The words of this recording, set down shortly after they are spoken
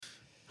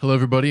Hello,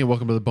 everybody, and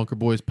welcome to the Bunker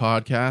Boys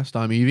podcast.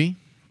 I'm Evie.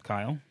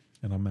 Kyle.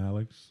 And I'm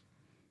Alex.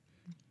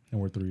 And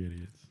we're three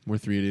idiots. We're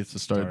three idiots that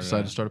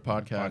decided to start a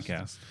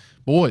podcast.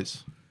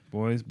 Boys,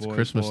 It's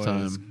Christmas boys.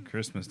 time.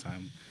 Christmas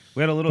time.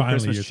 We had a little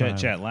Finally Christmas your time.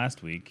 chat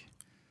last week.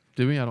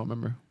 Did we? I don't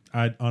remember.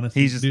 I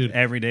honestly, He's just dude,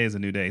 every day is a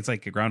new day. It's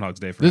like a Groundhog's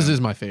Day for This him.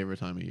 is my favorite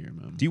time of year,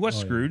 man. Do you watch Oh,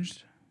 yeah.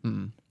 Scrooged?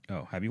 Mm-mm.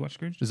 Oh, have you watched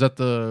Scrooged? Is that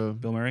the...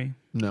 Bill Murray?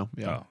 No.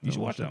 Yeah. Oh, you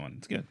should watch that one.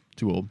 It's good.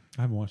 Too old.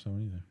 I haven't watched that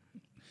one either.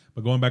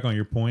 But going back on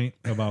your point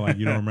about like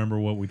you don't remember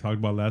what we talked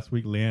about last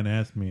week, Leanne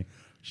asked me,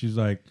 she's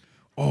like,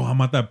 "Oh,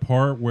 I'm at that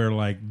part where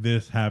like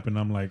this happened."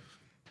 I'm like,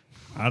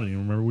 I don't even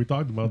remember what we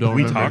talked about. Don't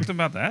We remember. talked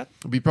about that?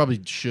 We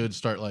probably should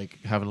start like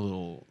having a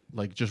little...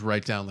 Like just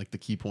write down like the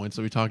key points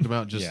that we talked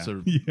about just Yeah.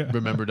 to Yeah.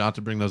 remember not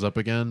to bring those up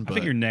again. I But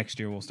figure next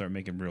year we'll start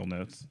making real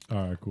notes.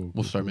 All right, cool.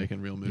 we'll start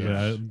making real moves. Yeah,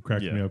 that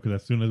cracks Yeah. me up because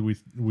as soon as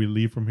we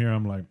leave from here,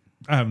 I'm like,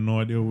 I have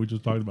no idea what we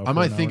just talked about. I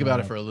might think about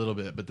it for a little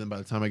bit, but then by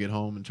the time I get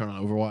home and turn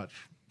on Overwatch,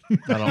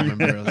 I don't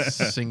remember a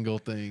single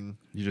thing.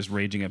 You're just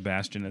raging at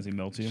Bastion as he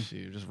melts you.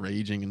 Dude, just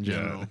raging in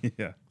general.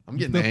 Yeah. I'm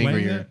getting still playing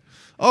angrier. it?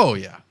 Oh,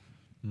 yeah.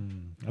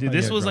 Dude,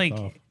 this was like,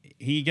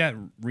 he got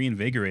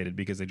reinvigorated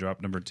because they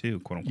dropped number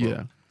 2, quote unquote.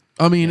 Yeah.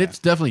 I mean, Yeah. it's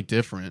definitely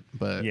different,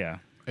 but Yeah.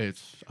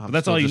 it's. I'm But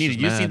that's still all you just needed.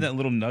 as You just mad. need that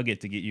little nugget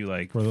to get you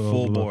like For the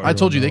full little- board. I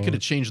told you they No. could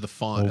have changed the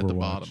font at the Overwatch.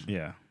 bottom.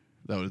 Yeah.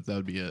 That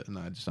would be it, and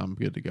I'm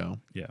good to go.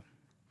 Yeah.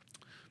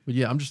 But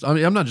yeah,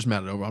 I'm not just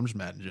mad at Overwatch. I'm just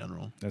mad in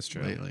general. That's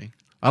true. Lately,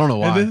 I don't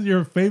know And why. this is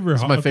your favorite.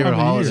 It's my favorite time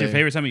of holiday. It's year. your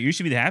favorite time. You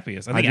should be the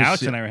happiest. I think just Alex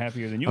see- and I are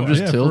happier than you I'm are.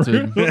 just Yeah,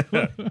 tilted.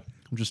 for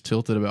I'm just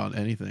tilted about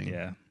anything.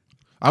 Yeah.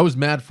 I was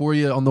mad for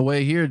you on the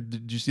way here.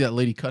 Did you see that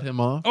lady cut him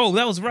off? Oh,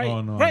 that was right.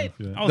 Oh, no, I right.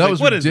 didn't see that. I was that like,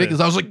 was what is ridiculous.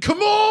 this? I was like, come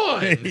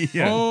on.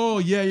 Yeah. Oh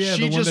yeah, yeah.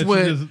 She the one just that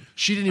went.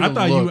 She didn't even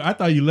look. I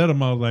thought you let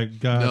him. I was like,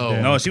 God. No.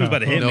 damn, No, she was about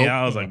to hit me. Nope.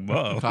 I was like,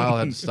 whoa. Kyle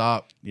had to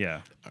stop.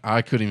 Yeah.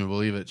 I couldn't even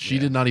believe it. She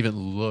Yeah. did not even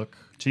look.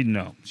 She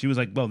was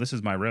like, well, this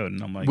is my road.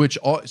 And I'm like,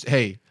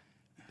 Hey,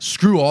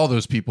 screw all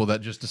those people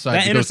that just decide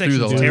that to go through intersection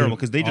the is lane. terrible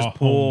because they just Oh,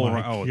 pull my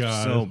around. Oh, God,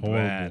 it's so it's horrible.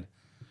 bad.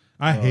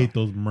 I hate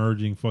those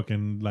merging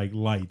fucking like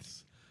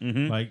lights.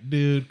 Mhm. Like,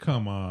 dude,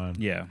 come on.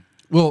 Yeah.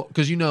 Well,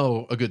 because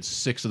a good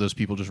 6 of those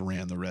people just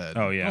ran the red.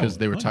 Oh, yeah. because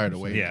they were tired of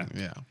 100%. waiting. Yeah.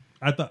 Yeah.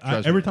 I thought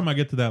Drives me every nuts. time I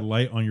get to that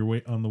light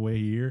on the way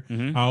here,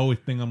 Mhm. I always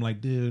think I'm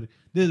like, dude,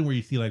 this is where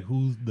you see like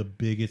who's the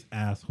biggest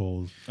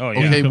assholes. Oh, yeah.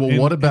 Okay, well,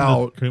 what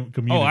about-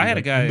 community? Oh, I had a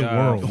like, guy in the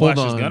world. flash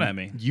Hold his on. gun at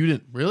me. You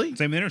didn't really?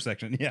 Same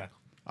intersection. Yeah.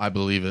 I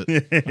believe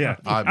it. Yeah.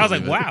 I I was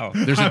like, believe it. wow.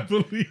 There's I a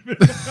believe it.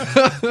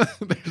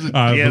 there's a,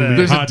 I Yeah, believe it.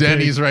 there's a Hot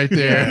Denny's take. right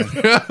there.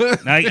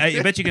 I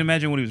bet you can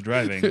imagine what he was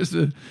driving. There's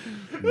a-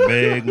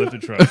 Big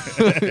lifted truck.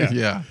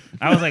 yeah.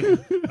 I was like,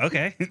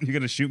 okay, you're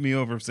going to shoot me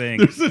over saying,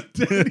 There's a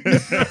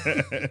Denny's.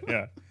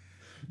 yeah.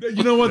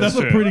 You know what? That's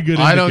That's a true. pretty good.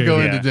 I don't go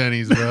indicator. into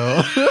Denny's,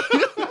 bro.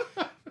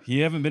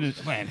 You haven't been in,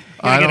 man. You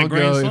I gotta get a don't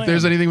grand go. slam. If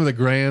there's anything with a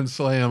grand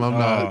slam, I'm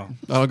not. Oh.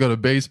 I don't go to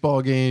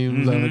baseball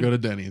games. I don't Mhm. go to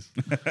Denny's.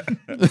 I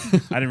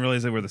didn't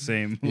realize they were the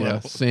same. Yeah,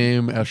 level.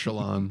 same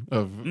echelon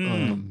of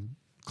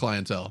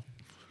clientele.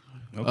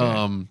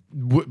 Okay.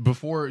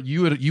 Before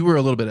you were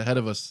a little bit ahead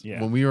of us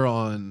Yeah. when we were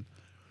on.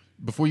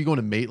 Before you go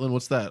into Maitland,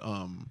 what's that?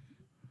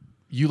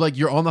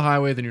 You're on the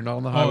highway, then you're not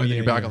on the highway, then yeah,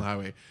 you're back yeah. on the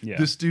highway. Yeah.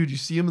 This dude, you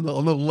see him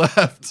on the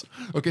left.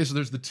 Okay, so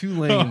there's the 2 Oh,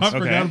 lanes. I Okay.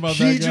 forgot about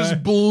He that guy. just He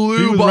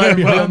blew was by right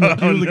me. behind me.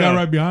 He was the guy no.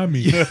 right behind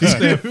me. He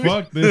said,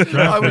 "Fuck this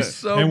traffic." I was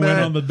so and went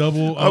mad. on the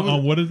double. I was-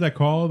 On what is that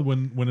called?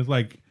 When it's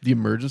like, The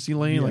emergency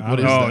lane, Yeah, like I what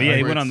is don't that? Oh, yeah,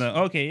 he Where went on it's-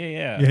 the, okay,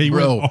 yeah. yeah, he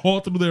Bro, went all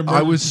through there.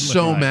 I was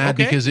so like, mad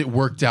okay. because it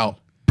worked out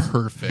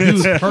perfect. He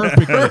was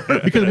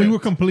perfect because we were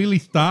completely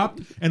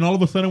stopped, and all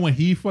of a sudden, when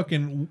he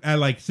fucking at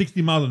like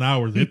 60 miles an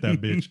hour hit that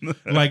bitch,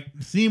 like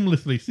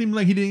seamlessly, seemed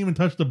like he didn't even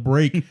touch the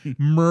brake,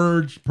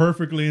 merged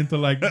perfectly into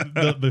like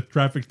the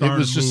traffic It starting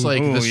was to just move.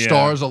 like Ooh, the yeah.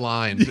 stars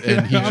aligned,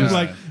 and he I was just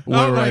like,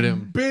 went right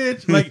in.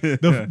 bitch. Like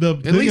the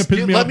At thing least that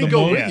pissed me let off me the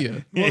go most. with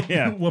you.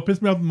 Yeah. What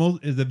pissed me off the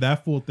most is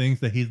that fool thinks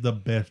that he's the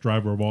best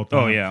driver of all time.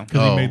 Oh, yeah. because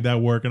Oh. he made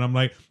that work, and I'm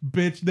like,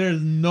 bitch, there's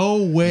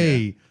no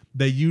way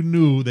that you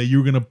knew that you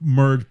were gonna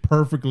merge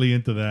perfectly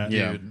into that.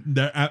 Yeah.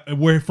 That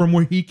where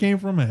he came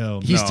from,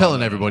 hell. No. He's No, telling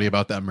no, everybody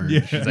about that merge. Yeah.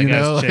 It's like,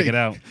 guys, check it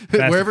out. Fast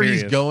and Wherever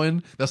he's Furious.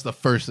 going, that's the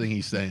first thing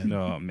he's saying.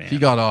 Oh, man. He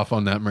got off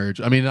on that merge.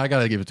 I mean, I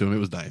gotta give it to him. It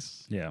was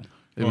nice. Yeah.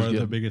 It was Or the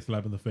good. biggest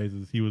slap in the face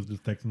is he was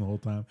just texting the whole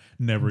time,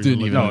 never Didn't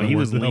even. even looking No, at he the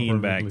was words.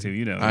 leaning back, Perfectly. too.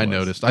 You know. I it was.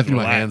 noticed. I threw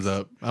my Relax. hands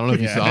up. I don't know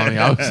if you Yeah. saw me.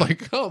 I was like,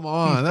 come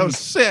on, that was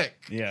sick.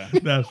 Yeah.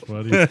 That's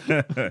funny.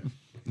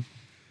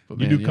 But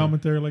You man, do yeah.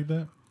 commentary like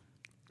that?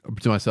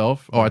 To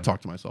myself? Oh, I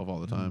talk to myself all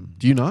the time.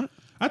 Do you not?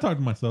 I talk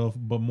to myself,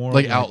 but more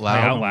Like out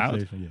loud? Out loud?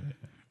 conversation,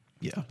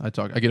 Yeah, I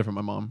talk. I get it from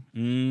my mom.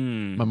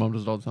 Mm. My mom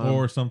does it all the yeah. time.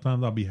 Or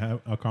sometimes I'll be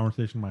have a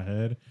conversation in my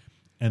head,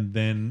 and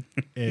then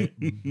it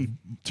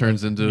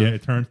Turns into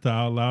it turns to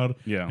out loud.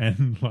 Yeah.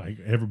 And like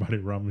everybody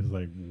around me is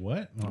like,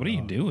 "What? What are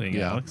you doing,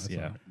 Yeah. Alex? That's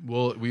Yeah.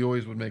 all Well, we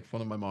always would make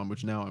fun of my mom,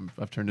 which now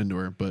I've turned into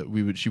her. But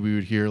we would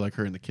hear like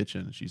her in the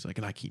kitchen, and she's like,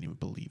 "And I can't even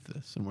believe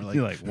this." And we're like,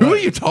 You're like, "Who what?"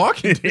 are you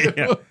talking to?"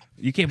 Yeah.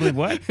 You can't believe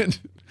what? And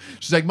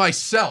she's like,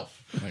 "Myself."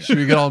 She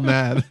would get all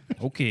mad.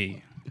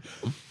 Okay.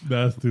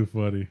 That's too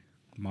funny.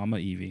 Mama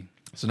Evie.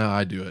 So now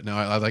I do it. Now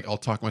I'll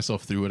talk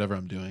myself through whatever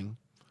I'm doing.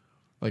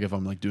 Like if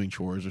I'm like doing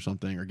chores or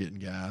something or getting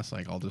gas,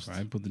 like I'll just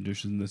put the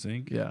dishes in the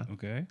sink. Yeah.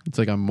 Okay. It's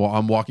like I'm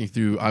walking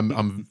through.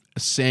 I'm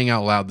saying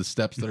out loud the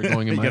steps that are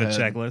going in my head. You got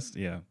a checklist.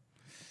 Yeah.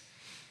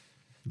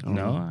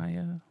 No,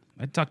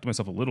 I talk to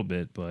myself a little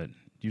bit, but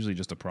usually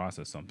just to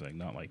process something,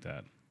 not like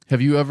that.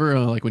 Have you ever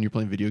like when you're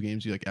playing video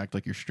games, you like act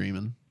like you're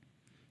streaming?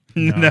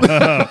 No.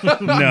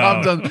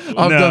 I've done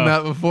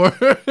that before.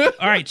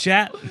 All right,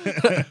 chat.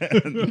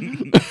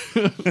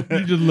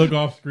 You just look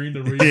off screen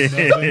to read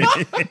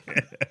nothing.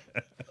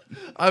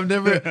 I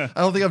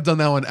don't think I've done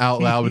that one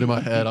out loud, but in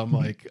my head, I'm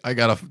like, I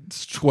got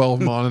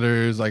 12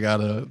 monitors. I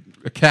got a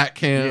cat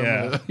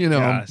cam. Yeah.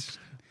 Gosh.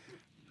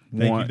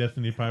 Thank you,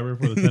 Destiny Pirate,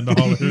 for the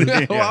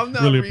 $10. Well, I'm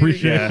not really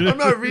appreciate it. I'm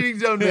not reading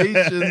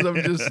donations. I'm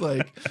just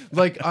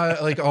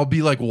I'll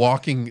be like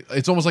walking.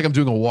 It's almost like I'm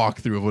doing a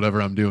walkthrough of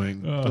whatever I'm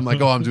doing. I'm like,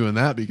 I'm doing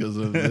that because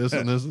of this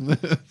and this and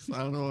this. I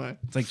don't know why.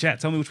 It's like, chat,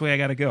 tell me which way I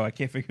got to go. I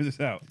can't figure this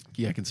out.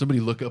 Yeah, can somebody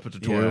look up a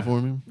tutorial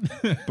for me?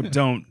 But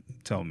don't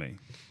tell me.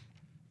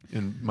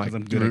 And my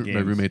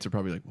roommates are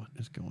probably like, what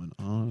is going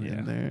on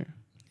in there?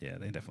 Yeah,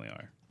 they definitely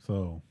are.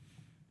 So,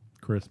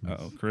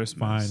 Christmas.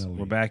 Christmas. Finally.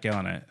 We're back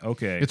on it.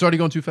 Okay. It's already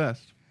going too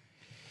fast.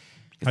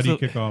 How do you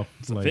kick off?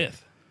 It's the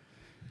 5th.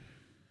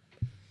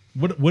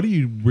 What do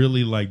you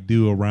really like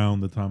do around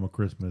the time of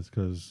Christmas?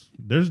 Because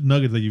there's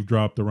nuggets that you've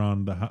dropped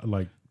around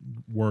the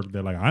work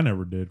that like I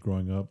never did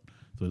growing up,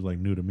 so it's like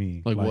new to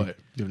me. Like what? Do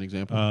you have an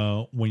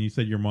example? When you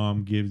said your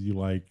mom gives you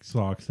like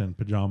socks and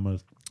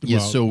pajamas.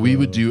 Yes, so we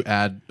would do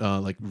read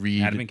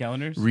Advent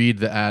calendars? Read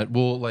the ad.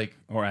 Well, like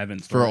or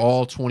Advent for stories.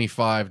 all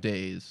 25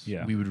 days.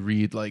 Yeah. We would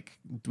read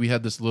we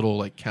had this little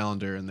like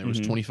calendar, and there was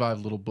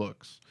 25 little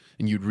books,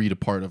 and you'd read a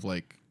part of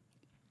like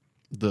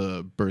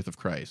the birth of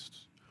Christ.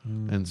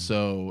 And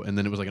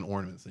then it was like an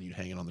ornament, and you'd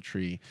hang it on the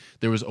tree.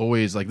 There was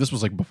always like this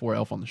was like before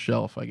Elf on the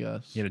Shelf, I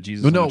guess. Yeah,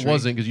 Jesus. No, it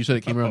wasn't because you said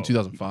it came around in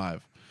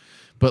 2005.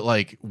 But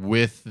like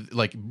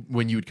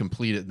when you would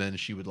complete it, then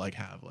she would like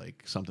have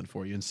like something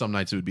for you. And some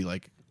nights it would be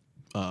like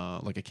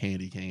a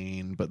candy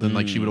cane, but then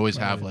like she would always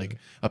have like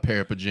a pair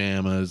of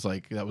pajamas.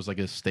 Like that was like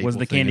a staple. Was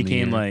the thing candy in the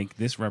cane year. like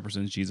this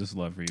represents Jesus'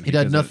 love for you? It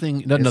had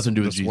nothing. It had nothing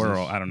to do with Jesus.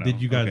 Swirl. I don't know.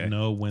 Did you guys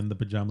know when the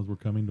pajamas were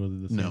coming? Was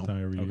it the same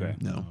time every year?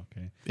 No. Oh,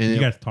 okay. And you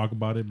guys talk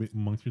about it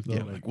amongst yourselves?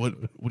 Yeah, like what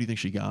do you think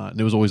she got?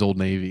 And it was always Old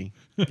Navy.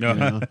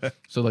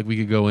 So like we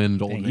could go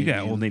into Old Navy. You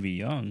got Old Navy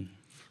young.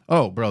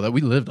 Oh, bro, that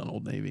we lived on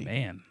Old Navy,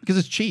 man, because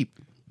it's cheap.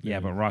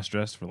 Yeah, but Ross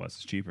Dress for Less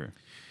is cheaper.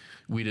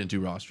 We didn't do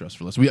Ross Dress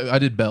for Less. I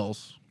did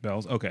Bell's.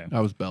 Bell's, okay. I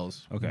was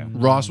Bell's. Okay.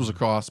 Ross was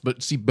across,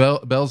 but see,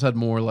 Bell's had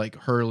more like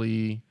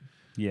Hurley.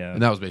 Yeah,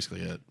 and that was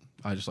basically it.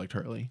 I just liked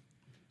Hurley.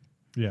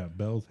 Yeah,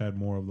 Bell's had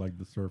more of like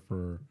the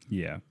surfer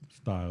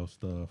style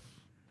stuff.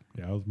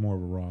 Yeah, I was more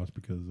of a Ross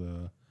because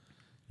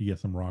you get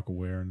some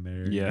Rockaware in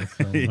there. Yeah,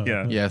 some,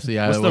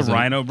 What's the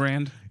Rhino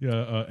brand?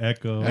 Yeah,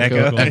 Echo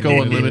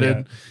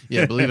Unlimited.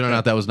 Yeah, believe it or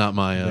not, that was not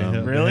my.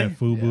 Really? They had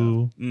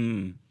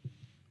FUBU.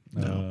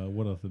 Yeah. No.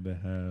 What else did they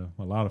have?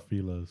 A lot of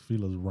Fila's.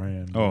 Fila's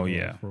ran.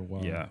 For a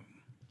while. Yeah.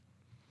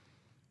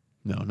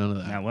 No, none of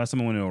that. Now, last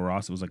time I went to a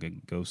Ross, it was like a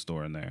ghost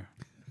store in there.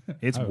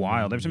 It's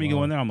wild. Every time you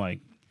go in there, I'm like,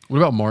 what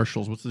about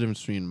Marshalls? What's the difference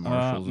between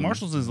Marshalls?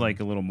 Marshalls is like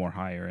a little more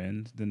higher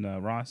end than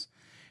Ross.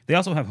 They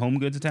also have home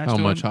goods attached. How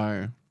to much them.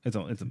 higher?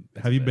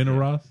 Have you been to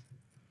Ross?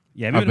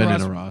 Yeah, I've been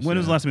in a Ross. When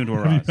was the last time you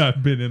went to a Ross?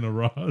 I've been in a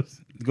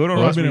Ross. Go to a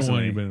Ross I've been recently. in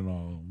one. You've been in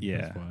all of them. Yeah,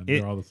 that's fine.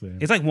 They're all the same.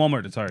 It's like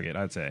Walmart to Target,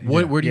 I'd say.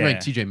 Where do you rank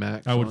TJ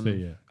Maxx? I would say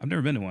yeah. I've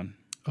never been to one.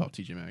 Oh,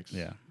 TJ Maxx.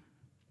 Yeah.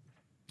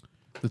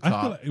 The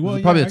top.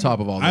 Like, probably the top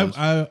of all those.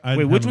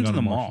 Wait, which one's in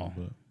the mall?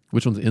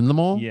 Which one's in the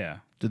mall? Yeah.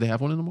 Did they have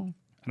one in the mall?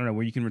 I don't know,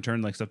 where you can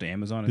return like stuff to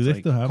Amazon. Do it's they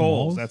like still have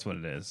Kohl's, malls? that's what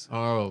it is.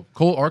 Oh,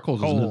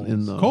 Kohl's is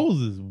in the...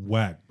 Kohl's is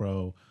whack,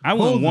 bro. I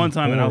went Kohl's one is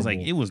time and I was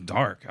horrible. like, it was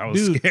dark. I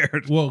was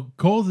scared. Well,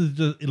 Kohl's is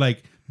just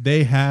like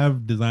they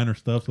have designer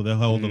stuff, so they'll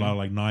hold a lot of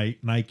like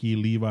Nike,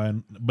 Levi,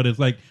 but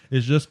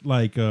it's just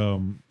like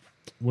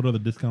what are the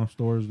discount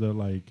stores? They're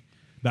like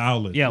the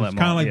outlets. Yeah, it's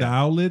kind of like the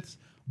outlets,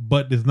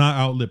 but it's not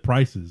outlet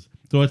prices.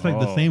 So it's like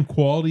the same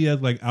quality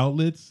as like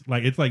outlets.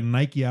 Like it's like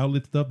Nike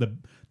outlet stuff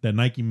that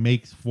Nike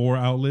makes for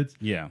outlets.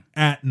 Yeah.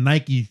 At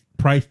Nike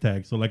price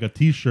tag. So like a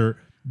T-shirt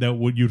that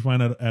you'd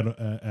find at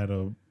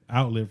a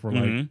outlet for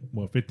like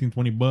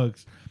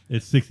 $15-$20.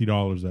 It's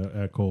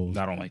 $60 at Kohl's.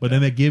 I don't like but that.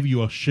 then they give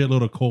you a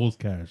shitload of Kohl's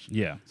cash.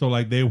 Yeah. So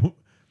like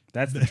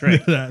that's the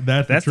trick.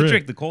 that's the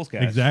trick. The Kohl's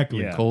cash.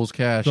 Exactly. Yeah. Kohl's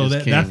cash. So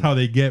is king. that's how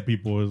they get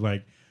people. Is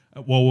like,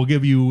 well, we'll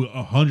give you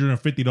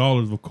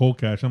 $150 of Kohl's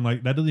cash. I'm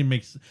like, that doesn't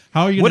make sense.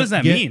 How are you? What gonna does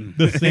that get mean?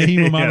 The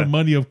same amount of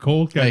money of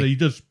Kohl's cash that you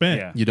just spent.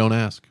 Yeah. You don't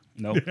ask.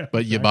 Nope.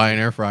 But you buy an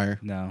air fryer.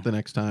 No. The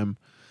next time.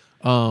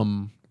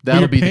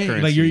 That'll be the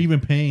currency. Like you're even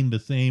paying the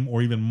same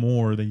or even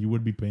more than you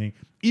would be paying,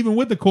 even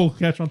with the Kohl's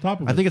cash on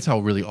top of it. I think it's how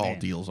really all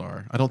deals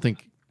are. I don't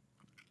think,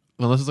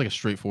 unless it's like a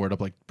straightforward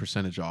up like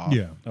percentage off.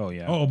 Yeah. Oh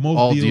yeah. Oh, most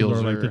all deals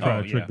deals are like to are-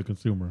 try to trick the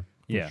consumer.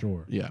 For Yeah.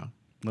 sure. Yeah.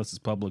 Unless it's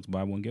Publix,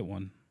 buy one get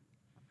one.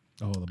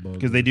 Oh, the BOGO.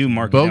 Because they do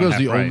mark it down BOGO's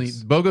half the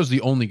price. BOGO's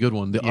the only good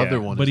one. The Yeah.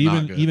 other one But is even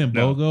not good. even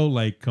No. BOGO,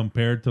 like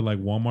compared to like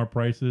Walmart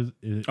prices,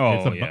 it's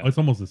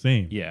almost the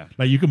same. Yeah.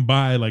 Like you can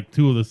buy like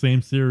 2 of the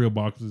same cereal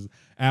boxes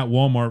at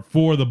Walmart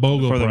for the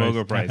BOGO For the price.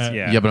 BOGO price,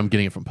 yeah. yeah, but I'm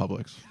getting it from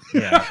Publix.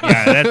 Yeah,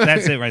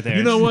 that's it right there.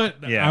 You know what?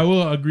 Yeah. I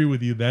will agree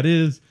with you. That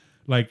is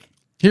like,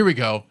 Here we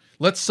go.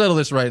 Let's settle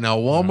this right now.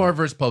 Walmart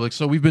versus Publix.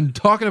 So we've been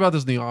talking about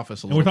this in the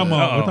office a and little we're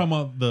bit. talking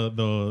about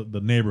the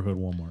neighborhood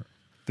Walmart.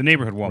 The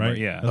neighborhood Walmart, Right?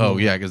 yeah. Oh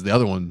yeah, because the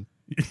other one,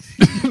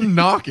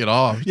 knock it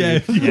off. Dude. Yeah,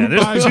 if you're Yeah,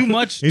 there's buying- too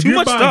much if you're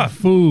buying stuff.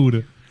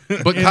 food,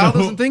 But Kyle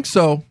doesn't think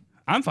so.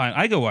 I'm fine.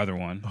 I go either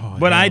one. Oh,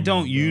 but I hell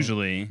don't no,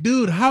 usually.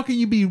 dude, how can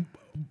you be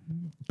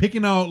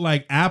picking out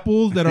like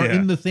apples that are Yeah.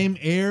 in the same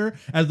air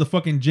as the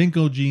fucking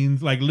Jinko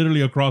jeans, like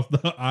literally across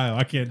the aisle?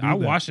 I can't do I'll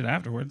that. wash it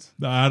afterwards.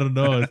 I don't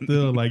know. It's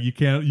still like you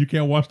can't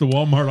wash the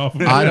Walmart off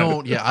of it. I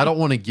don't. Yeah, I don't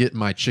want to get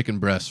my chicken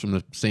breasts from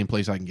the same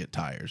place I can get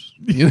tires.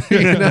 You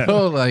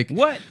know, like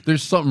What?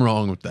 There's something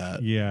wrong with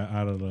that. Yeah,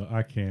 I don't know.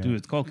 I can't. Dude,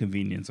 it's called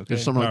convenience, okay?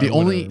 There's something. All The right,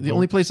 only whatever.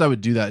 only place I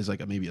would do that is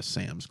like maybe a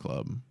Sam's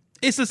Club.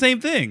 It's the same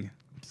thing.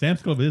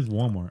 Sam's Club is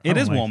Walmart. It I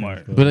don't is like Walmart.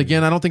 Sam's Club. But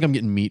again, I don't think I'm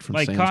getting meat from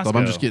Like Sam's Club.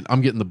 Costco.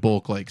 I'm getting the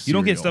bulk like. You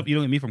don't get cereal. stuff. You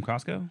don't get meat from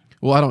Costco.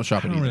 Well, I don't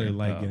shop I it don't either. really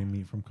like Oh. getting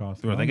meat from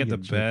Costco. Bro, I they only get the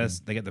chicken.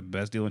 best. They get the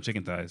best deal in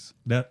chicken thighs.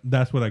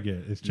 That's what I get.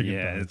 It's chicken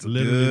Yeah, thighs. it's a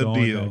literally good the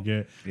only deal. thing I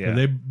get. Yeah.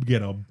 They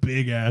get a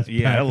big ass.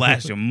 Yeah, pack. it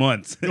lasts you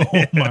months. Oh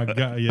my god!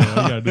 Yeah, you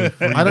gotta do it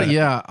free. I don't.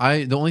 Yeah,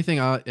 the only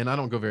thing I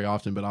don't go very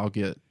often, but I'll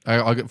get.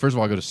 First of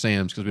all, I go to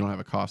Sam's because we don't have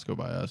a Costco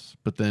by us.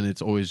 But then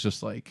it's always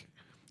just like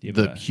You have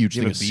the a- huge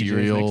you thing have of a BJ's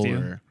cereal. next to you?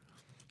 Or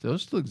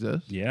those still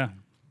exist. Yeah,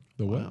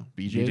 The what? Wow.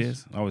 BJ's.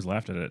 BJ's. I always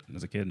laughed at it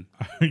as a kid.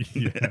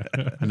 Yeah.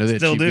 I know they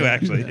Still cheap do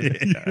guys.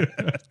 actually.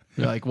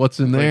 You're like, what's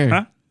in there?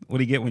 Huh? What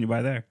do you get when you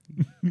buy there?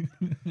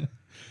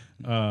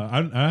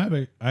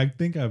 I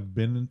think I've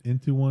been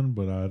into one,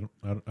 but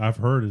I've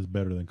heard it's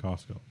better than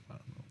Costco.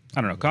 I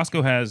don't know.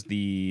 Costco has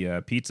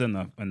the pizza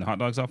and the hot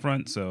dogs out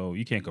front, so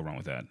you can't go wrong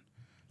with that.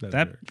 That's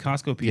That very true.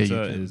 Costco Yeah, you pizza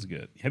can. is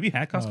good. Have you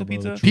had Costco bro,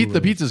 pizza? the true-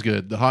 The pizza's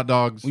good. The hot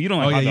dogs. Well, you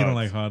don't Oh like yeah, hot you dogs. don't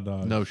like hot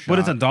dogs. No shot. But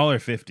it's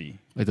 $1.50.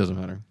 It doesn't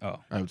matter. Oh,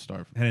 I would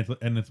starve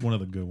and it's one of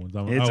the good ones. It's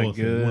I a will say one of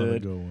the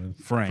good good ones.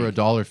 Frank. for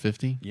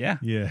 $1.50. Yeah.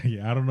 Yeah.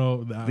 I don't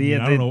know. I The-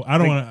 don't know. I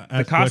don't want to The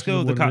ask questions Costco,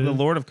 of what it the is.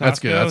 Lord of Costco. That's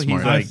good. That's he's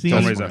smart. like, I've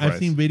don't raise that I've price.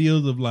 seen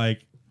videos of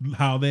like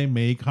how they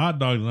make hot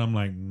dogs, and I'm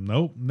like,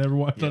 nope, never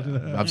watched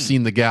that. I've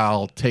seen the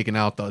gal taking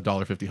out the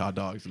 $1.50 hot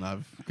dogs, and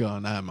I've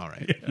gone, I'm all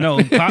right. No,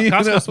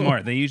 Costco's know?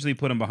 smart. They usually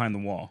put them behind the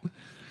wall.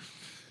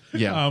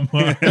 Yeah.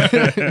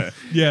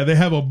 Yeah, they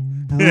have a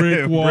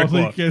brick wall Brick so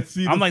you wall. can't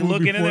see. I'm the like food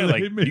looking in before there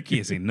they like make you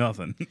can't it. see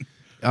nothing.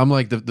 I'm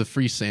like the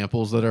free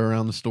samples that are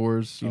around the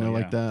stores, Oh,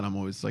 like yeah. that. I'm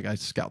always like, I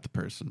scout the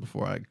person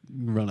before I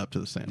run up to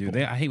the sample.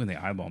 Dude, I hate when they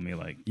eyeball me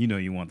like,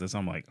 you want this.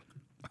 I'm like,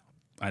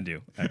 I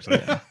do,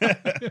 actually.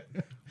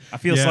 I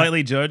feel Yeah.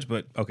 slightly judged,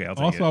 but okay, I'll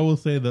take Also, it. I will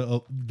say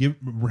the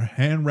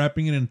hand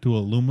wrapping it into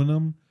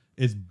aluminum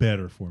is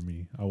better for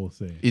me. I will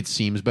say. It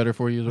seems better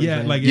for you. Is what you're Yeah,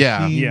 saying? like it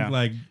yeah. seems Yeah.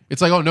 like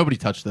It's like, oh, nobody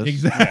touched this.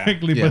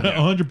 exactly, Yeah. but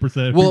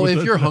 100%. Well,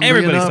 if you're hungry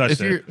Everybody's enough,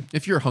 touched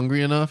if you're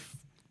hungry enough,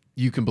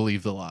 you can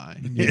believe the lie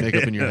you make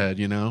up in your head,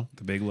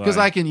 The big lie. Because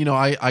I can,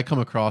 I come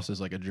across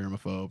as like a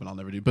germaphobe, and I'll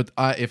never do. But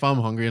if I'm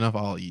hungry enough,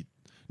 I'll eat.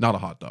 Not a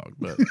hot dog,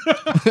 but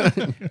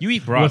You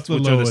eat brats, the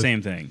which are the lowest?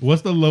 same thing.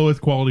 what's the lowest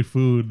quality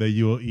food that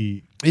you'll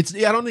eat? it's.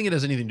 I don't think it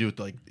has anything to do with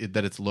like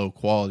that it's low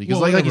quality.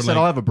 Because Well, like you whatever, said, like-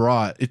 I'll have a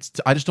brat.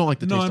 I just don't like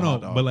the No, taste I of know,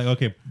 hot dog. but like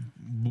okay,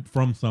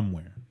 from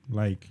somewhere,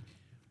 like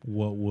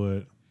what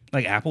would?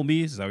 Like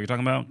Applebee's, is that what you're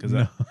talking about? Because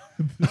No.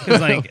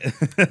 like,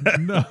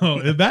 No,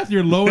 if that's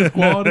your lowest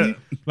quality,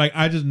 like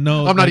I just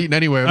know I'm not like, eating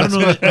anywhere. I don't know.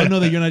 That's I know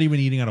that you're not even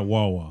eating at a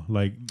Wawa.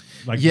 Like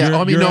yeah, you're- I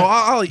mean, you're no, at-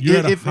 I'll you're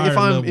at a if higher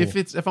I'm level.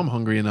 if I'm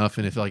hungry enough,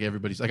 and if like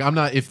everybody's like, I'm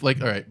not if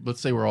like all right,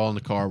 let's say we're all in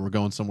the car, we're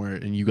going somewhere,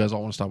 and you guys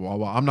all want to stop at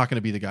Wawa. I'm not going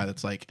to be the guy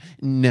that's like,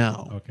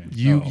 no, Okay.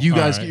 you Oh, you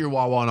guys all right. get your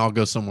Wawa, and I'll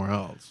go somewhere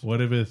else.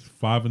 What if it's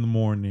 5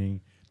 a.m.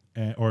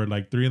 or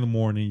like 3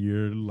 a.m?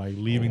 You're like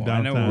leaving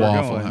I know downtown. where we're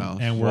Waffle going. House.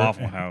 And we're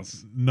Waffle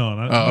House. No,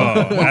 not,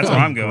 Oh, that's where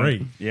I'm going.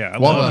 Great. Yeah, I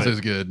Waffle love House it. is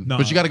good, No.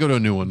 but you got to go to a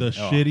new one. the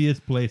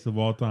shittiest place of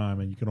all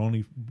time, and you can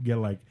only get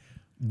like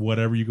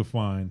whatever you can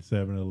find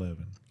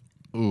 7-Eleven.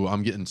 Ooh,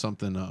 I'm getting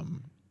something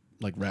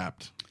like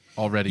wrapped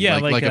already, Yeah,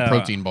 like a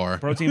protein bar.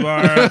 Protein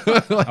bar,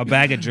 a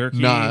bag of jerky.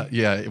 Nah,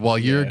 yeah. While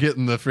you're Yeah.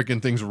 getting the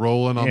freaking things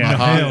rolling on Yeah. the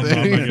hot Hell no, I'm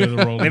not thing. getting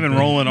the rolling They've been thing.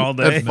 rolling all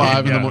day. At 5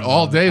 in the Yeah. morning.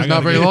 All day I is not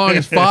gotta very get- long.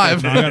 It's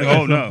 5. No, I gotta get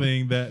Oh, no.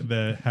 something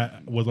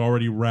that was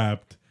already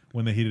wrapped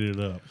when they heated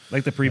it up.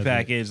 Like the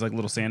prepackaged, like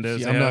little Sandos.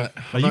 See, they I'm have.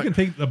 not. Like you can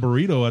take a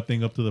burrito, I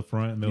think, up to the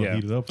front and they'll Yeah.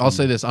 heat it up. for I'll you.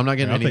 say this: I'm not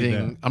getting I'll take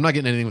anything. that. I'm not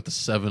getting anything with the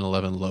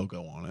 7-Eleven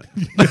logo on it.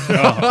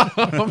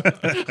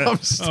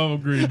 I'm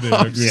agreed there.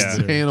 I'm agreed Yeah.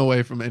 there. staying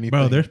away from anything.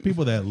 Bro, there's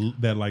people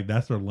that like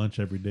that's their lunch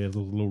every day is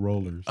those little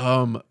rollers.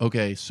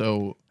 Okay,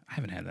 so I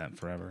haven't had that in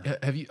forever.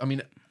 have you? I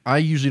mean, I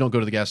usually don't go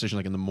to the gas station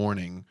like in the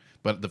morning,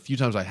 but the few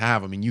times I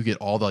have, I mean, you get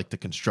all the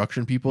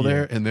construction people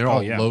there, and they're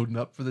all yeah. loading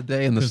up for the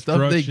day, and the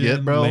stuff they get,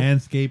 Construction, bro.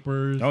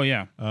 landscapers. Oh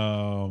yeah,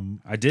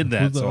 Um, I did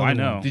that, Who's the so other I one?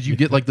 know. Did you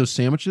get like those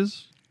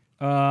sandwiches?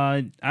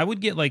 I would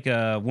get like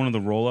one of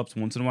the roll-ups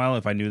once in a while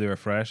if I knew they were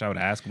fresh. I would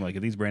ask them like, "Are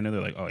these brand new?"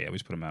 They're like, "Oh yeah, we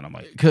just put them out." I'm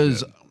like,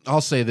 Because "Good."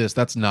 I'll say this: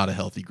 that's not a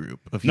healthy group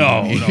of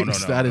No, human no,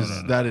 beings. no, That no, is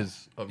no, no. that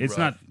is. It's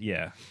not.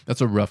 Yeah,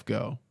 That's a rough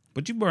go.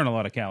 but you burn a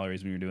lot of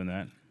calories when you're doing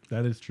that.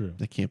 That is true.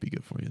 That can't be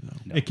good for you though.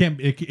 No. It can't.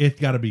 It's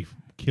got to be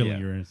killing Yeah.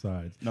 your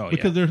insides. No,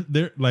 because yeah.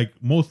 they're like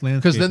most landscapers.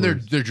 Because then they're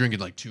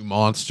drinking like 2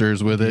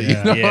 Monsters with it. Yeah.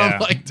 You know? Yeah. I'm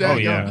like, Oh, dang,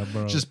 yeah,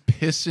 bro. just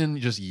pissing,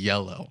 just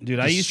yellow. Dude,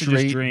 I used to just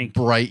straight, drink-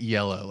 bright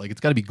yellow. Like it's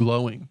got to be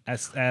glowing.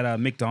 At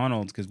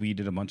McDonald's, because we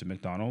did a bunch of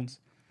McDonald's,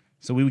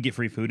 so we would get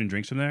free food and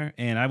drinks from there,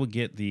 and I would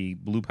get the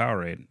blue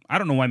Powerade. I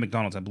don't know why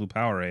McDonald's had blue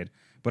Powerade,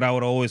 but I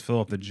would always fill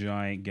up the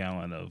giant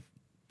gallon of.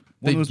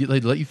 They'd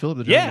let you fill up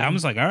the drink. Yeah, I'm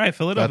just like, all right,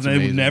 fill it up, That's and they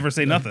would amazing. never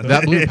say nothing.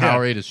 That blue Yeah.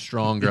 Powerade is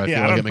stronger. I Yeah,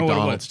 feel I like at don't know what it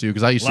McDonald's was. too,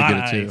 because I used to Lot get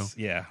of it too. ice,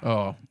 yeah.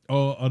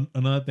 Oh,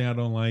 another thing I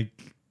don't like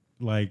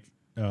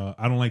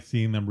I don't like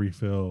seeing them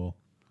refill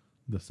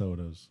the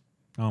sodas.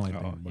 I don't like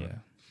Oh, thinking about yeah. it.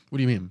 what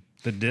do you mean?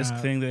 The disc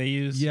thing they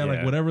use. Yeah,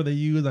 like whatever they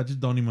use, I just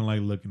don't even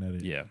like looking at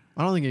it. Yeah.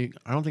 I don't think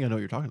I know what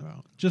you're talking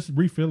about. Just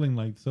refilling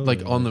like soda.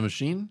 Like on the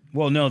machine.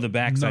 Well, no, the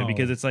backside No.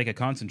 because it's like a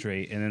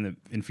concentrate and then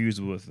infused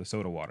with the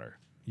soda water.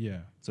 Yeah.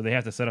 So they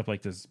have to set up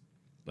like this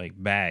like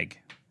bag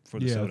for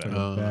the Yeah, soda. it's like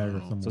a bag or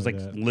something So it's like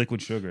like that.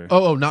 liquid sugar.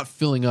 Oh, not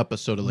filling up a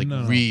soda, like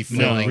No.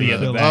 refilling. No, yeah,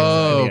 the the backside,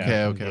 oh, yeah.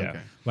 okay, okay, Yeah. okay.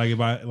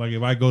 Like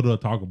if I go to a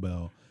Taco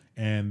Bell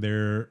and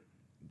they're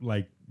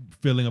like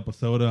filling up a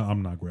soda,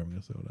 I'm not grabbing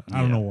a soda. I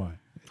don't Yeah. know why.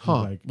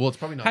 Huh? Like, Well, it's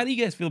probably not. How do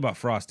you guys feel about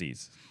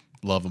Frosties?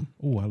 Love them,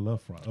 oh, I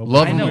love fries. Oh,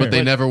 love I them, know, but they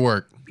but- never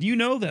work. You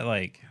know that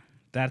like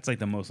that's like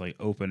the most like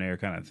open air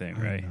kind of thing,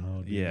 I right? know,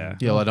 dude. Yeah.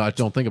 Yeah, I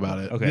don't think about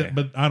it. Okay. Yeah,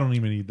 but I don't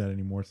even eat that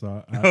anymore.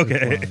 So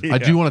Okay. it's fine. I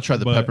do want to try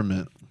the But-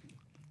 peppermint.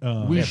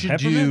 We Yeah, should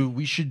peppermint?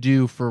 we should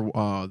do for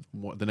one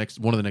of the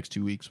next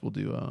 2 weeks. We'll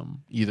do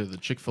either the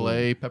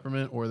Chick-fil-A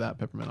peppermint or that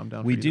peppermint. I'm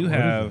down. We for do either one.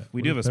 have that? we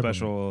What do have a is peppermint?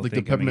 special like the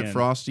thing coming peppermint in.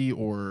 frosty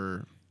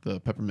or the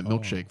peppermint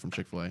milkshake from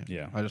Chick-fil-A.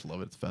 Yeah. I just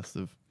love it. It's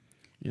festive.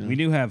 You know? We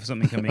do have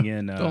something coming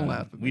in. Don't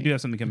laugh at we me. do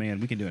have something coming in.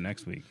 We can do it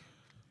next week.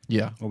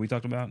 Yeah, What we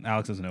talked about?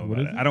 Alex doesn't know What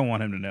about is it. it? I don't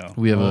want him to know.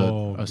 we have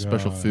Oh, a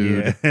special God.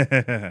 food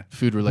Yeah.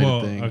 food related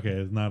Well, thing. okay,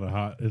 it's not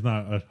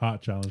a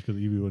hot challenge because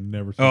Evie would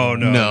never. say Oh that.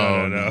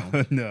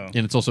 no. No.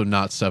 And it's also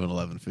not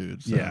 7-Eleven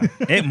food. So Yeah,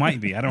 it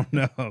might be. I don't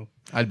know.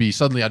 I'd be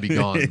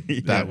gone Yeah.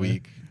 that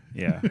week.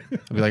 Yeah.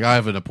 I'd be like, I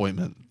have an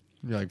appointment.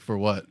 You're like, for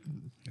what?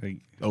 Like,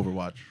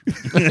 Overwatch.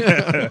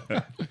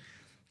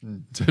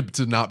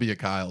 to not be at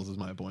Kyle's is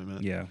my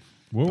appointment. yeah.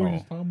 What were we Oh.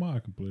 just talking about? I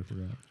completely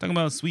forgot. Talking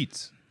about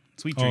sweet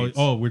treats.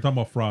 Oh, we're talking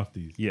about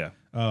Frosties. Yeah.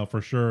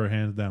 For sure,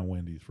 hands down,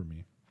 Wendy's for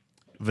me.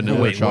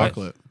 Vanilla Wait, what?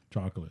 chocolate.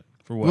 Chocolate.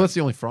 For what? Well, that's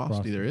the only frosty,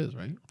 Frosty. there is,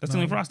 right? That's the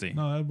only frosty.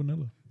 No, that's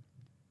vanilla.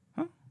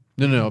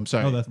 No, I'm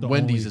sorry. Oh, that's the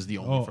Wendy's only, is the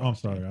only Oh,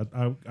 frosty. I'm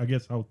sorry. I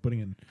guess I was putting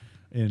it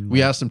in.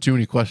 We asked him too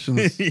many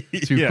questions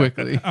too Yeah.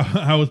 quickly.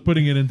 I was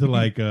putting it into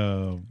like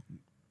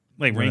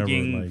Like whatever,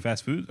 ranking like-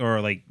 fast food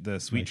or like the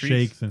sweet like treats.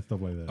 shakes and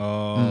stuff like that.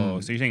 Oh,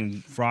 so you're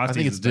saying frosty? I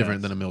think it's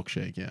different than a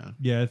milkshake, yeah.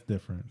 Yeah, it's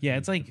different. Yeah,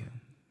 it's like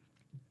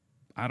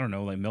I don't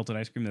know, like melted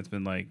ice cream that's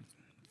been like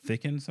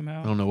thickened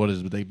somehow. I don't know what it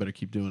is, but they better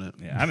keep doing it.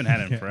 Yeah, I haven't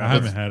had it in I forever.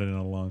 haven't had it in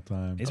a long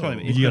time. It's probably-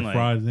 Did it's you been get like-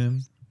 fries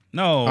in?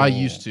 No, I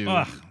used to.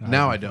 Ugh.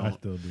 Now I I don't.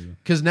 still do.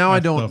 Because now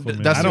I don't. stuff 'em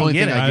in. That's I the don't only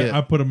get thing it. I get.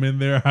 I put them in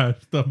there. I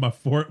stuff my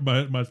fork,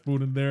 my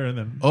spoon in there, and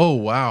then Oh,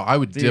 wow. I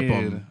would dip Dude.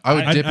 them. I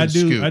would dip I and do.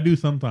 scoop. I do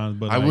sometimes,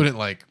 but I like, wouldn't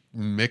like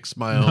mix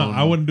my No, own.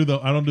 I wouldn't do the.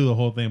 I don't do the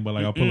whole thing, but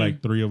like I'll put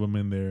like 3 of them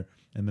in there,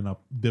 and then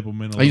I'll dip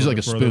them in. I use little like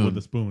bit a further spoon. with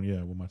the spoon.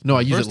 Yeah, with my spoon. No,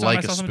 I use First it time I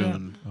like a saw somebody do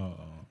spoon.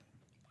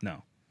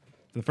 No,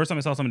 the first time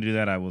I saw someone do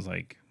that, I was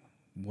like,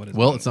 "What is?"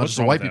 Well, it's not what's just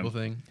a wrong white with people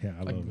them? thing. Yeah,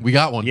 I love it. We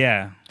got one.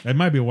 Yeah, It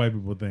might be a white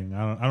people thing.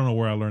 I don't know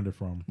where I learned it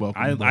from.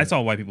 Welcome. I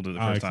saw white people do it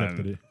the I first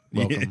accepted time. it.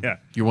 Welcome. Yeah,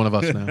 You're one of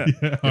us now.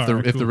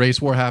 If the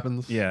race war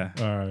happens, yeah.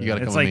 All right. You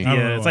gotta It's come like with me. I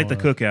don't yeah, know it's like the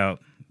about cookout.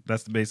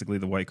 That's basically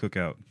the white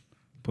cookout,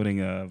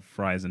 putting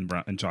fries and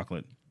brown and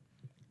chocolate.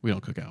 we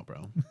don't cook out,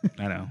 bro.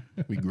 I know.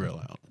 We grill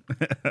out.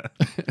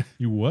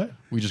 You what?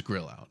 We just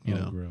grill out. You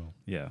know. Grill.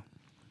 Yeah.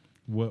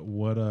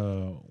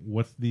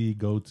 What's the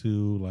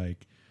go-to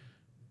like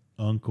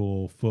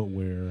uncle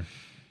footwear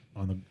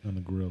on the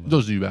grill?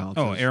 Those New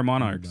Balances. Oh, Air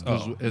Monarchs.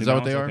 Those- Oh, Is New that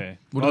what they Balance? are? Okay.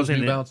 What I are was those saying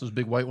New that- Balances?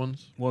 Big white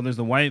ones. Well, there's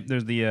the white,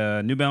 there's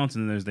the New Balance,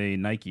 and then there's the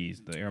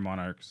Nikes, the Air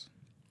Monarchs.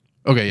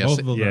 Okay, yes. Both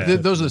of those Yeah. are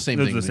Those are the same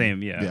Those thing. are the to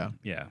me. same. Yeah.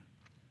 Yeah.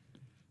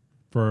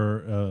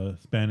 For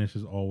Spanish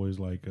is always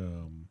like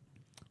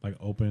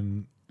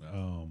open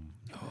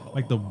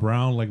like the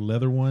brown like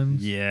leather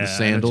ones. Yeah.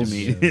 The I know what sandals?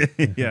 you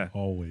mean. Yeah.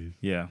 Always.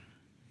 Yeah.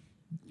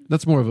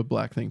 That's more of a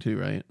black thing too,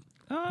 right?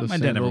 Those My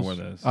dad never sandals? wore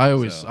those. I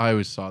always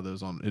so. saw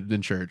those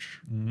in church.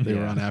 They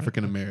were Yeah. on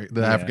African American,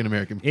 the Yeah. African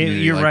American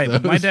community. You're like right,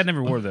 but my those. dad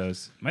never wore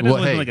those. My dad Well,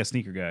 wasn't hey. like a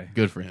sneaker guy.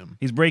 Good for him.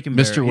 He's breaking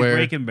Mr. Ware,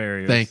 He's breaking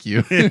barriers. Thank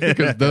you,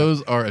 because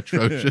those are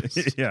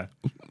atrocious. yeah.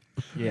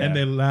 Yeah. And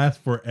they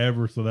last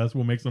forever, so that's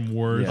what makes them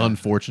worse. Yeah.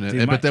 Unfortunate.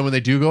 Dude, But then when they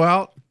do go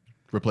out,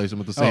 replace them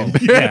with the oh, same.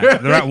 yeah.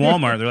 They're at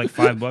Walmart. They're like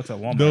 $5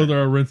 at Walmart. Those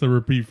are a rinse and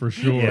repeat for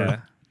sure. Yeah.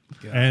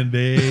 And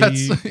they Have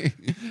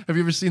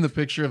you ever seen the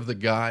picture of the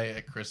guy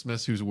at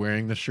Christmas who's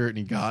wearing the shirt and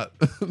he got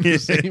the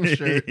same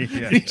shirt?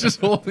 Yeah. He's just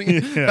holding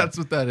it. Yeah. That's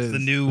what that is. The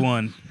new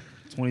one.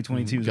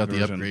 2022 got the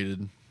version.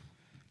 upgraded.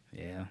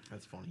 Yeah.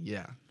 That's funny.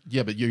 Yeah.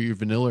 Yeah, but you're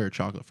vanilla or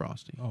chocolate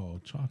frosty? oh,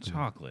 chocolate.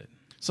 Chocolate.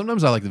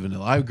 Sometimes I like the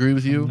vanilla. I agree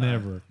with you.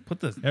 Never.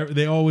 Put the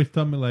They always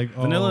tell me like,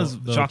 oh, Vanilla's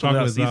the chocolate without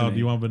chocolate's out. seasoning. Do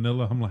you want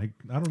vanilla? I'm like,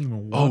 I don't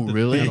even want Oh, this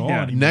really? at all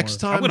Yeah. anymore. Next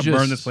time, I would have just,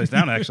 burned this place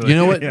down. Actually, You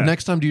know what? Yeah.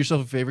 Next time, do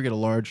yourself a favor. Get a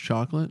large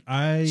chocolate,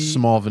 I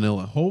small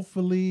vanilla.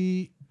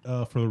 hopefully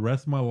for the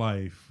rest of my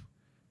life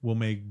will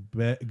make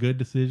good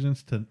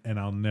decisions and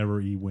I'll never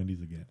eat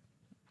Wendy's again.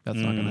 That's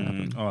not going to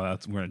happen. Oh,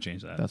 we're gonna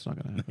change that. That's not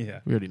going to happen. Yeah.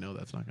 We already know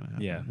that's not going to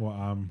happen. Yeah. Well,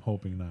 I'm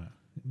hoping not.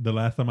 The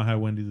last time I had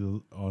Wendy's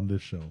was on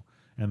this show,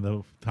 and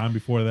the time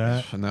before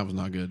that, And that was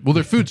not good. Well,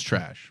 their food's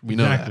trash. We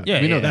know Exactly. that.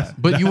 Yeah, we know yeah.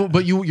 that.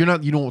 But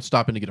you don't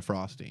stop in to get a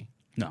frosty.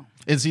 No.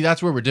 And see,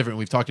 that's where we're different.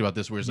 We've talked about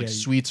this, where it's like Yeah,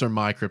 sweets are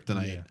my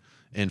kryptonite, Yeah.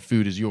 and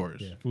food is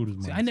yours. yeah, food is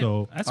mine. See, I know.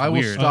 So That's I will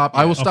weird. stop.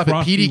 I will stop at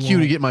Frosty PDQ to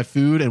won't- get my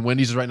food, and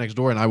Wendy's is right next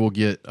door, and I will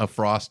get a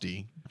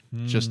frosty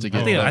just to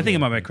get. I think yeah.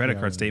 about my credit Yeah.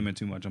 card statement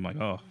too much. I'm like,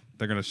 oh,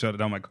 they're gonna shut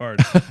down my card.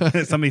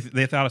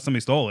 They thought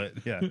somebody stole it.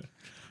 Yeah.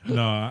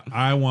 no,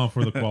 I want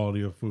for the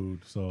quality of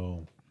food.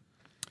 So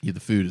Yeah, the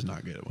food is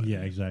not good at Wendy's.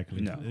 yeah,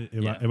 exactly. No.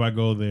 If I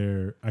go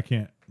there, I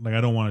can't like I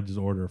don't want to just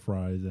order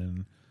fries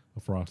and a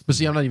frosty. But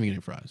see, I'm not even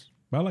getting fries.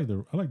 But I like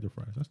their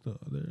fries.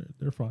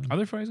 They're fine. Are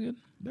their fries good?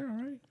 They're all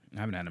right. I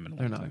haven't had them in a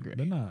They're long not time. great.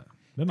 They're not.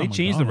 They're They not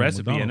changed the McDonald's.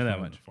 recipe. I know that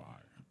McDonald's much. fries are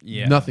fire.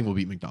 Yeah. Nothing will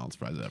beat McDonald's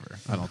fries ever.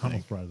 I don't McDonald's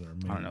think. fries are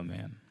amazing. I don't know,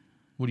 man.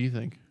 What do you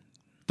think?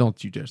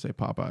 Don't you dare say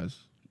Popeyes.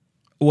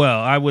 Well,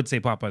 I would say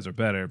Popeyes are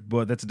better,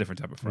 but that's a different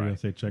type of We're fry. gonna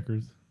say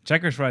Checkers.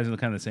 Checkers fries are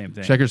kind of the same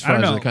thing. Checkers I don't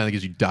fries are know. the kind that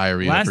gives you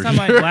diarrhea. Last for time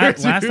sure.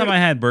 last time I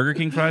had Burger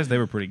King fries, they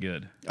were pretty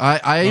good. I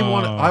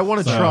want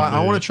to stop try.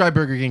 I it. want to try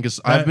Burger King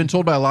because I've been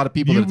told by a lot of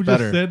people You that it's just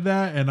better. said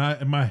that,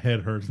 and my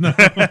head hurts now.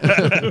 That's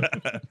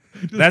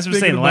what I'm saying.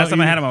 thinking The last about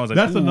time I had eating- them, I was like,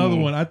 that's ooh. another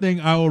one. I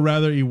think I would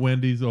rather eat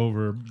Wendy's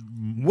over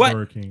What?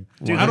 Burger King.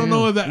 Dude, I don't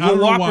know if that. I The don't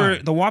know Whopper,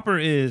 why. the Whopper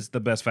is the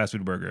best fast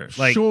food burger.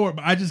 Like, Sure,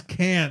 but I just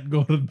can't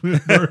go to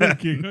Burger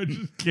King. I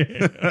just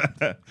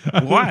can't.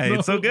 I why? don't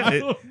It's so know. good. I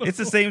don't know. It's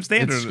the same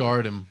standard. It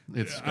scarred him.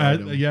 It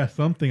scarred him. Yeah,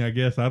 something. I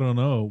guess I don't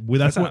know. Well,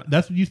 that's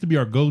That's what used to be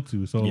our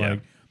go-to. So Yeah.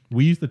 like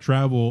we used to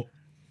travel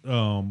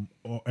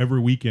every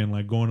weekend,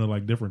 like going to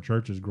like different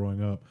churches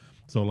growing up.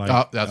 So like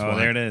Oh, that's Oh, why.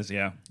 there it is.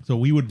 Yeah. so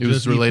we would It was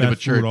just eat related fast with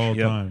church. food all the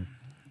Yep. time.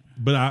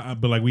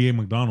 But like we ate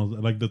McDonald's.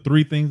 Like the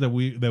three things that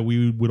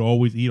we would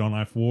always eat on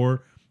I-4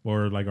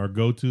 or like our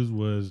go-tos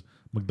was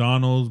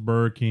McDonald's,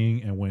 Burger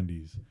King, and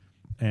Wendy's.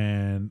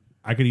 And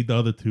I could eat the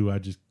other two. I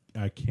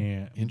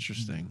can't.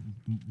 Interesting.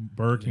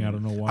 Burger King. I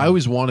don't know why. I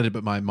always wanted it,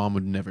 but my mom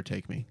would never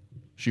take me.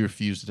 She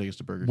refused to take us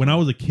to Burger King. when I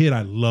was a kid,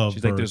 I loved.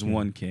 She's like, Burger there's King.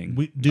 one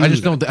king. Dude, I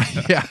just don't.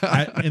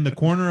 Yeah. in the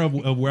corner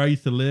of where I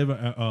used to live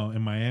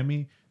in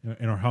Miami,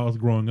 in our house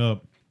growing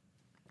up,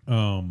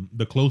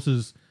 the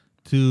closest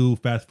two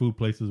fast food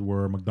places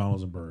were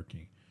McDonald's and Burger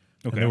King.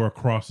 Okay. And they were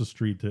across the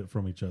street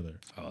from each other.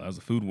 Oh, that was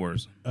the food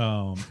wars.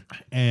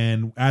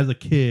 And as a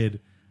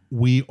kid,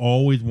 we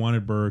always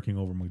wanted Burger King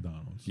over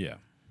McDonald's. Yeah.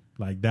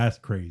 Like, that's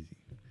crazy.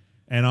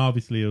 And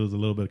obviously, it was a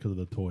little bit because of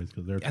the toys.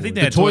 Because they're I think toys.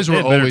 they had toys were they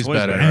had better always toys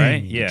better. right?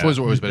 Dang. Yeah. Toys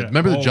were always better. Yeah,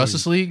 Remember the always.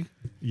 Justice League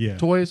yeah.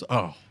 toys?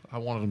 Oh, I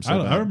wanted them so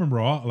bad. I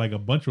remember like a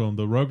bunch of them.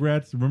 The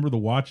Rugrats. Remember the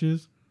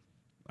watches?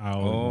 I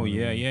always Oh, wanted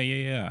yeah, them.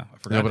 yeah. I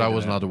forgot. Yeah, but they I did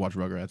wasn't that. allowed to watch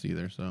Rugrats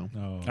either. So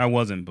I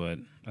wasn't, but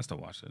I still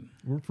watched it.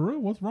 For real,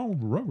 what's wrong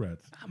with Rugrats?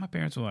 My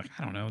parents were like,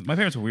 I don't know. My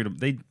parents were weird.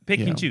 They pick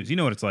Yeah. and choose. You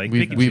know what it's like.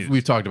 Pick and we've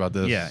choose. talked about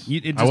this. Yeah,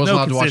 I wasn't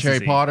allowed to watch Harry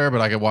Potter, but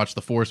I could watch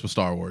The Force with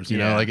Star Wars. You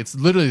know, Yeah. like it's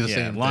literally the Yeah,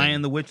 same. Lion,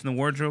 thing. the Witch, and the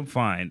Wardrobe.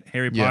 Fine.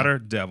 Harry Yeah. Potter,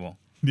 devil.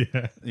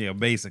 Yeah. Yeah,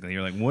 basically,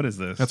 you're like, what is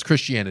this? That's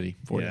Christianity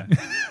for yeah.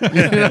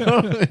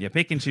 you. Yeah,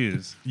 pick and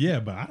choose. Yeah,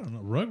 but I don't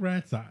know.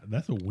 Rugrats,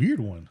 that's a weird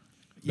one.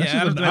 Yeah, That's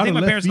I, just don't- out I think of my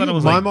left parents thought it field.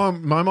 was My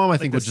like mom, I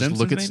think The would just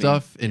look Simpsons, at maybe?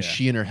 stuff, and Yeah.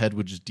 she in her head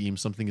would just deem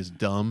something as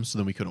dumb, so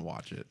then we couldn't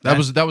watch it. That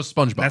was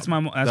SpongeBob. That's my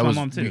mom,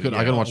 too. I Yeah.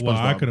 couldn't watch SpongeBob. Well,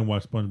 I couldn't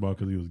watch SpongeBob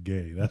because he was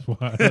gay. That's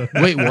why.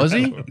 Wait, was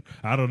he?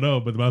 I don't know,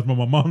 but that's what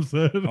my mom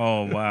said.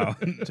 Oh wow.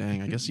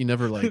 Dang, I guess he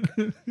never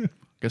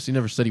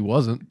said he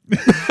wasn't.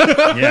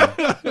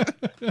 Yeah.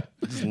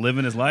 Just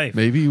living his life.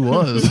 Maybe he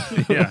was.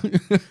 Yeah.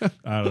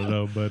 I don't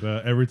know, but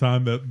every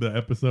time that the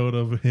episode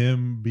of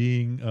him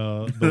being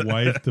the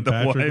wife to The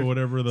Patrick wife. or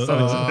whatever, the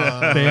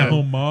So-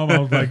 stay-at-home mom, I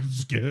was like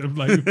scared.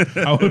 Like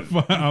I would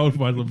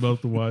find something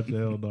else to watch.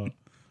 Hell no,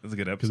 That's a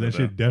good because episode. that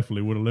shit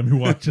definitely would have let me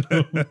watch it.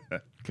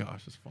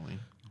 Gosh, it's funny.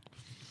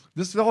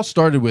 This all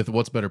started with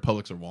what's better,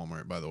 Publix or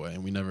Walmart, by the way,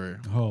 and we never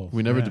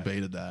snap.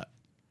 debated that.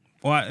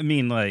 Well, I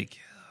mean, like,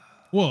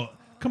 Well,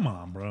 come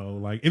on, bro.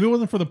 Like if it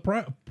wasn't for the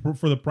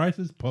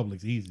prices,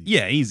 Publix easy.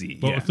 yeah, easy.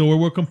 But, Yeah. So what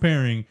we're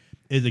comparing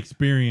is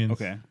experience.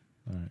 Okay.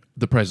 All right.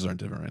 The prices aren't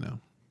different right now.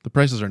 The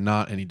prices are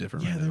not any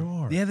different Yeah, right there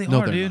now. are. Yeah, they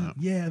No, are, they're dude. not.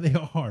 Yeah, they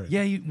are.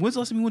 Yeah, when's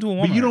the last time you went to a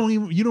Walmart?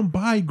 But you don't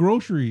buy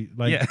grocery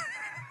like. Yeah.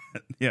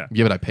 Yeah.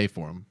 Yeah, but I pay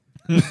for them.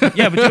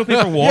 Yeah, but you don't pay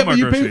for Walmart Yeah, but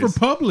you pay groceries. for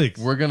Publix.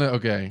 We're gonna All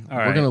We're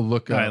right. gonna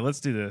look up. All right, let's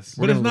do this.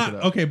 But it's gonna look not it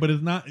up. okay. But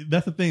it's not.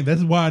 That's the thing.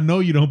 That's why I know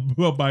you don't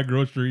buy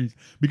groceries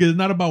because it's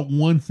not about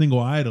one single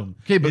item.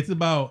 Okay, but it's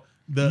about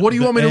the. What do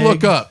you the want me to look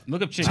eggs. up?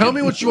 Look up chicken. Tell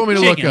me what you want me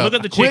to Chicken. look up. Look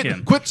up the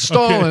chicken. Quit Okay,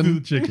 stalling. do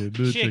the chicken.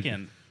 Do the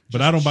Chicken.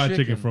 But I don't buy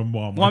chicken chicken. from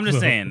Walmart. Well, I'm just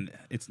so- saying,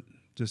 it's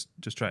just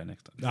try it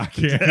next time. I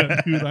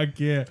can't, dude. I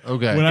can't.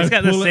 Okay. When It's I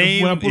got the pull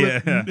same- When I pull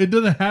yeah. it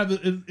doesn't have.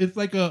 It's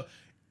like a.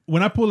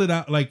 When I pull it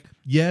out, like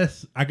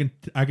yes, I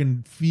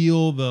can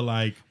feel the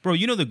like. Bro,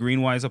 you know the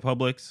green wise of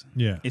Publix?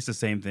 Yeah. It's the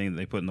same thing that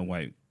they put in the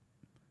white.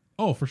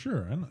 Oh, for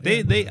sure. I know.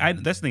 That's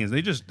the thing is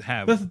they just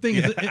have. That's the thing.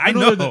 Yeah, Is, I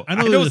know. I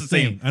know they're the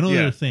same. I know Yeah.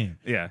 they're the same.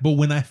 Yeah. But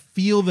when I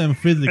feel them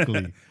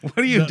physically, What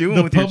are you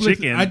doing with your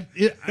chicken?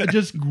 I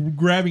just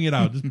grabbing it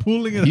out, just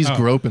pulling it He's out.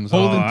 groping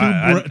holding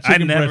something. two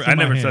chicken breasts I in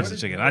my never hand. touch the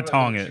chicken. I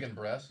tong it. Chicken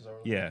breast? Is that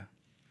what Yeah.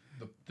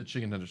 the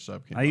chicken tender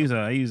sub. I use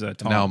a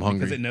tong Now I'm hungry.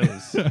 because it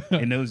knows.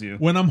 It knows you.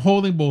 When I'm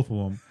holding both of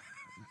them,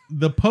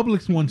 the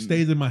Publix one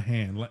stays in my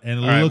hand and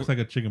it All right, looks like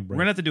a chicken We're breast.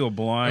 gonna have to do a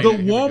blind. The Here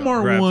we go.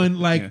 Walmart Grab one, it.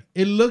 like Yeah.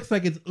 it looks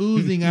like it's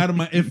oozing out of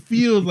my. It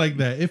feels like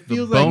that. It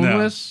feels like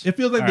boneless. it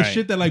feels like All the right.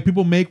 shit that like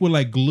people make with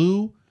like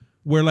glue,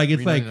 where like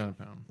it's like $3.99 a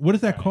pound. what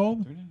is that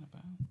called?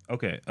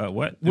 Okay.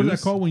 What? What is Ooze?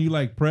 that called when you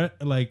like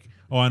like?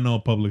 Oh, I know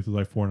Publix is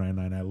like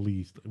 $4.99 at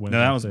least. When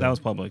No, it's that on was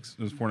sale. Publix.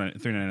 It was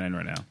 $3.99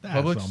 right now. That's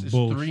Publix some is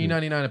bullshit.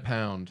 $3.99 a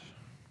pound.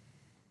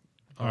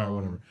 All right,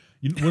 whatever.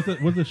 You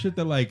what's the shit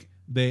that like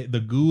the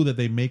goo that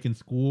they make in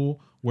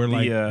school where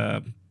like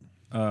The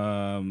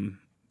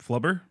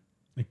flubber.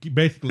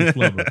 basically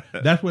flubber.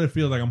 That's what it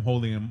feels like I'm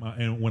holding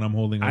when I'm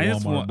holding a I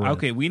just Walmart want. bread.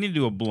 Okay, we need to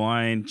do a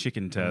blind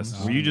chicken test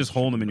where you just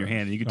hold them in your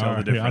hand and you can tell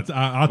All the right, difference.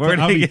 I'll We're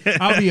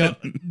be gonna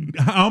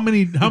how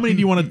many do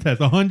you want to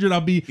test? 100?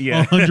 I'll be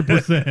Yeah.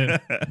 100%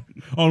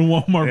 on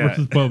Walmart Yeah.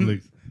 versus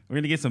Publix. We're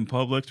gonna get some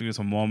Publix, we get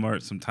some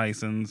Walmart, some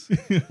Tyson's.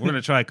 We're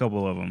gonna try a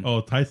couple of them.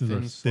 Oh, Tyson's are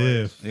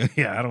Thin stiff.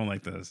 Yeah, I don't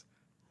like those.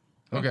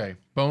 Okay,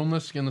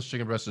 boneless, skinless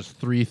chicken breast is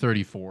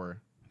 $3.34.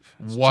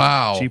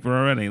 Wow, Cheaper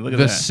already. Look at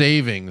the that.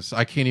 savings.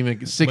 I can't even.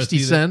 But 60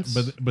 see,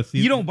 cents. But see,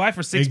 You don't buy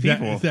for six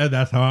people.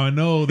 That's how I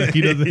know that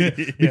he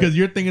doesn't because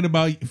you're thinking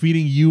about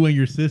feeding you and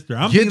your sister.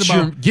 I'm Get thinking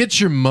about get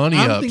your money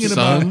I'm up, thinking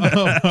son.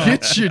 about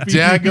Get your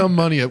daggum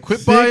money up. Quit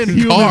 6 buying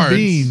human cards.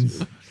 beings.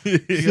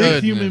 6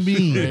 Goodness human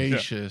beings.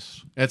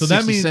 gracious. That So 60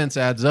 that means- cents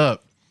adds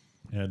up.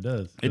 Yeah, it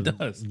does. It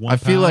does. One I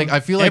feel like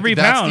pound. Every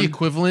that's pound. the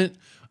equivalent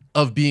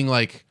of being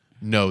like,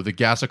 no, the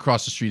gas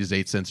across the street is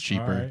 8 cents All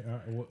cheaper.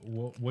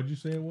 right. What'd you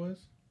say it was?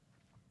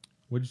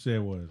 What'd you say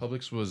it was?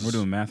 Publix was. We're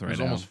doing math it right was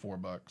now. almost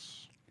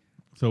 $4.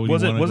 So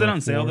Was it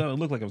on sale though? It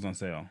looked like it was on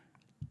sale.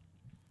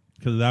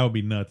 Because that would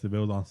be nuts if it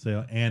was on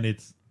sale, and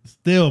it's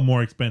still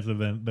more expensive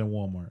than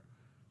Walmart.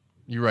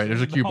 You're right.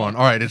 There's a coupon.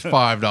 All right, it's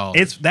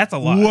 $5. That's a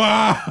lot.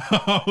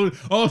 Wow!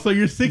 Oh, so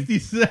your 60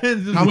 cents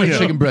is How many way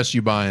chicken up. breasts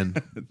you buying?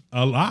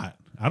 A lot.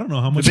 I don't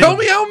know how much. Tell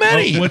me how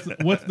many.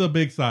 What's the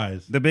big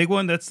size? The big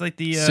one, that's like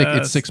the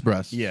It's 6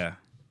 breasts. Yeah.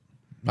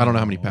 I don't know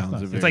how many No, it's pounds.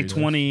 not It six. It's like varies.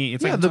 20.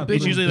 It's Yeah, like the big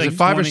it's usually is like it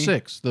 5 or 20.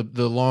 6?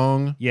 The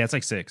long Yeah, it's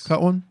like 6.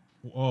 cut one.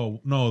 Oh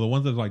no, the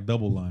ones that's like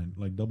double line,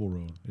 like double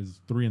row, is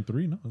 3 and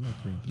 3. No, it's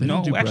not 3 and 3. They No,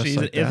 don't do actually, breasts is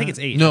like it- I think that. it's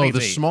 8. I No, think the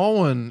it's 8. small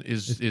one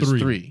is It's 3.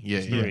 3. Yeah,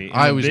 yeah. three.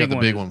 I And always the got the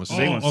big big one one was is-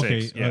 big 6. one's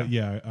Okay, 6, yeah.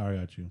 yeah, I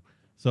got you.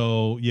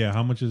 So yeah,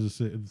 how much is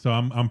it? So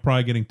I'm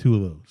probably getting 2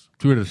 of those.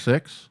 2 out of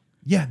 6.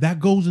 Yeah, that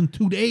goes in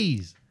 2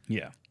 days.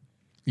 Yeah.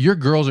 Your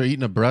girls are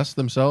eating a breast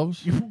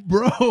themselves.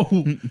 Bro,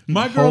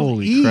 my girls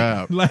Holy eat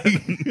crap. like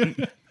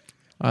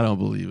I don't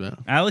believe it.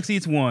 Alex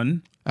eats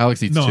 1.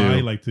 Alex eats no, 2. I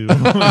eat like 2.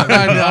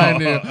 I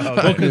knew.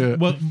 Well, 'cause-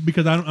 well,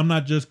 because I'm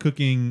not just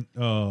cooking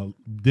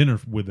dinner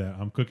with that.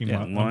 I'm cooking Yeah,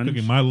 I'm lunch.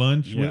 cooking my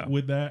lunch Yeah.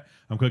 with that.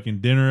 I'm cooking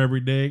dinner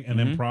every day, and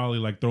then probably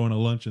like throwing a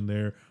lunch in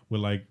there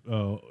with like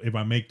if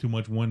I make too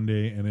much one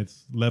day and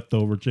it's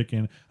leftover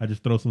chicken, I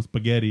just throw some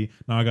spaghetti.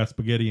 Now I got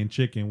spaghetti and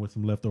chicken with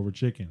some leftover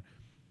chicken.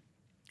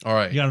 All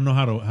right. You got to know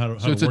how to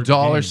So to it's work the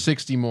game.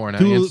 $1.60 more. Now,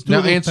 Two now of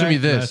those answer me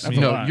packs, this. that's a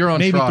No, lot. you're on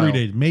maybe trial. 3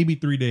 days. Maybe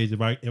 3 days if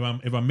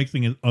I'm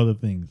mixing in other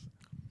things.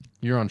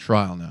 You're on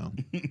trial now.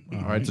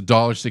 All right, it's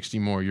 $1.60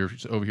 more. You're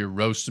over here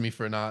roasting me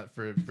for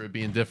it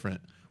being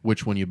different.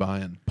 Which one you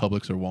buying,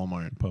 Publix or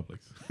Walmart? Publix.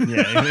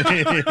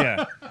 Yeah.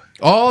 yeah.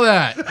 All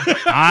that,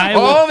 I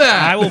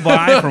that. will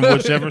buy from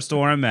whichever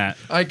store I'm at.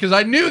 because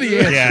I knew the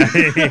answer.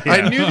 Yeah.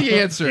 I knew the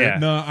answer. Yeah.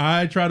 No,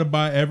 I try to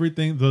buy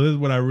everything. So this is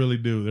what I really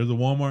do. There's a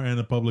Walmart and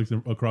a Publix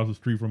across the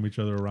street from each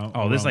other around.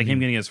 Oh, this is around like me. him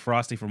getting his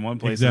Frosty from one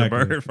place and a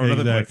Exactly. burger from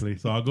another place. Exactly.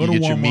 So I'll go You to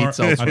get your meats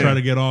Walmart. I elsewhere. try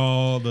to get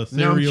all the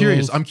Now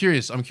cereals. I'm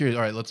curious. All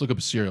right, let's look up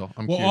a cereal.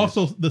 I'm Well, curious.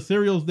 also the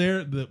cereals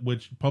there,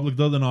 which Publix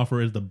doesn't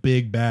offer, is the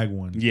big bag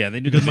one. Yeah, they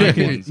do the Because I big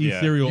can ones. eat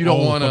Yeah. cereal You don't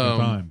all want, the fucking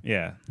time.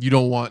 Yeah. you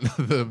don't want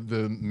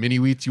the mini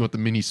wheats. You want the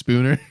mini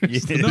spooner. No,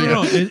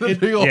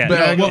 Big old Yeah,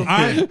 bag. Well,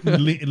 if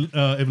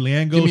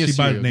Leanne Give me goes, a she buys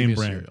cereal. Give me name a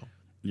brand. cereal.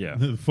 Yeah.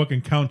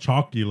 Fucking Count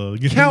Chocula.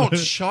 Count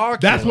Chocula.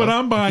 That's what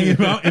I'm buying.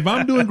 If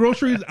I'm doing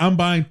groceries, I'm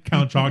buying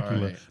Count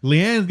Chocula. Right.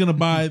 Leanne's gonna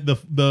buy the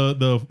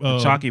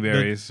Chalky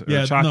berries.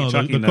 The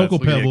Chalky the Cocoa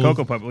nuts. Yeah, Pebbles.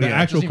 Cocoa Pebbles. The Yeah.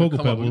 actual Doesn't even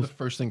Cocoa come up. Pebbles. The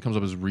first thing comes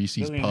up is Reese's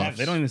They don't even have- Puffs.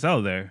 they don't even sell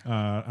it there.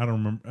 I don't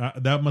remember.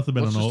 That must have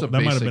been What's an just old. a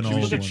That might have basic- been an Should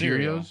we old look at one.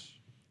 Cheerios?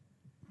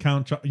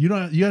 You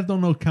guys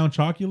don't know Count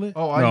Chocula?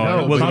 Oh, I No,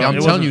 know. it wasn't- But I'm it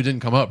telling wasn't- you, it didn't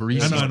come up.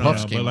 Reese's I know,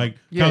 Puffs but came like up.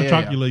 Yeah, Count yeah,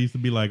 yeah. Chocula used to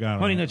be like, I don't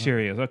Honey know. Nut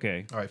Cheerios.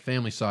 Okay. All right,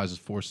 family size is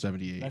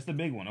 $4.78. That's the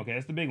big one. Okay,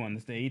 that's the big one.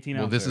 That's the 18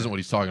 Well, ounce. this isn't what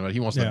he's talking about. He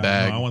wants Yeah, the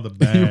bag. no, I want the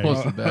He bag.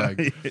 wants the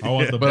bag. I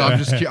want the But bag. I'm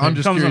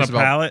just Comes on curious a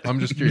about. pallet. I'm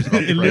just curious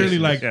about. It the literally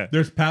prices. like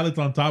there's pallets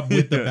on top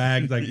with the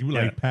bags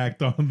like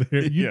packed on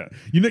there. Yeah.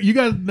 You know you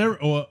guys never.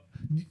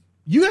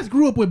 You guys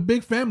grew up with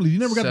big families. You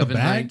never got the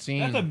bag. $7.19,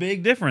 That's a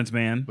big difference,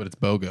 man. but it's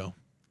BOGO.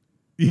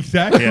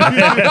 Exactly.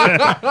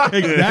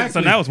 Exactly.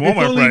 So now it's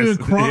Walmart only price.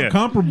 even Yeah.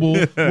 comparable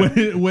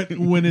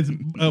when it's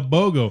a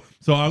BOGO.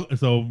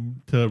 So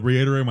to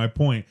reiterate my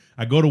point,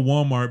 I go to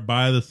Walmart,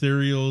 buy the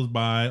cereals,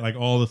 buy like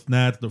all the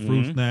snacks, the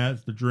fruit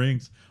snacks, the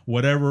drinks,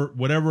 whatever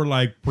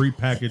like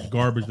prepackaged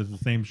garbage that's the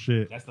same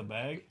shit. That's the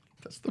bag.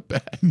 That's the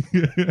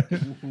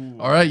bag.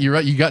 All right, you're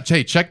right. You got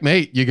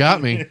checkmate. You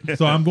got me.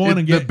 So I'm going to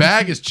The get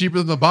bag is cheaper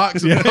than the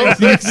box.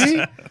 Yeah,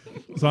 see?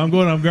 So I'm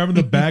grabbing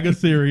the bag of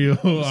cereal.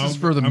 This is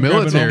for the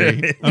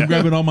military. I'm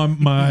grabbing all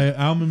my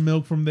almond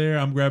milk from there.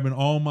 I'm grabbing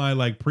all my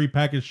like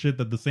prepackaged shit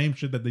the same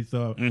shit that they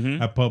sell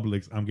at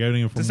Publix. I'm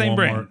getting it from The same Walmart.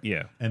 brand.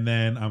 Yeah. And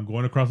then I'm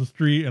going across the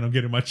street and I'm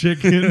getting my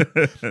chicken.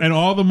 And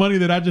all the money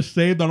that I just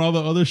saved on all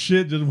the other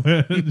shit just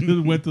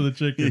went to the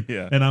chicken.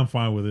 Yeah. And I'm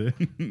fine with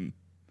it.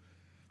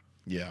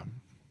 Yeah.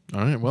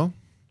 All right. Well,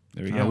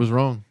 There we I go. was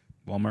wrong.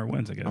 Walmart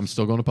wins, I guess. I'm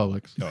still going to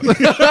Publix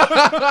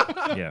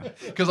Yeah.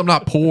 because I'm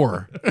not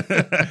poor.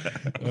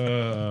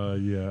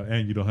 Yeah.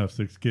 And you don't have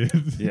 6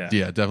 kids. Yeah.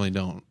 Yeah, definitely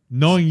don't.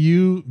 Knowing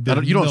you, I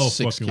don't- you don't have no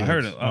 6 fucking kids. I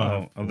way. heard it.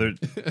 Oh, they're.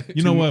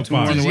 You know what? two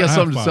more Five. Does he than have I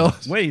something to sell?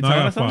 five. Wait, you No, I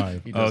telling got us something?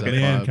 5. He does Okay.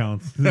 have Leanne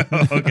 5.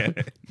 counts.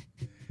 Okay.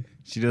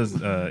 She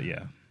does.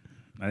 Yeah.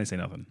 I didn't say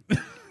nothing.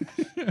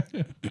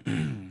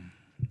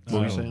 What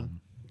were you saying?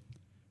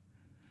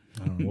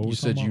 I don't know. What You we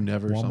said talking you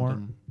about? never Walmart?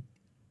 something.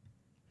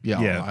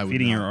 Yeah, Yeah. I would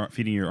feeding not.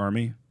 your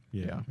army.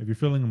 Yeah. If you're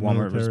feeling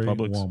Walmart versus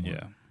military, Publix. Walmart.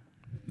 Yeah.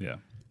 Yeah.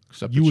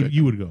 Except You the would chicken.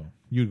 you would go.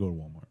 You would go to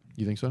Walmart.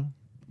 You think so?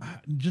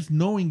 Just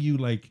knowing you,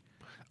 like,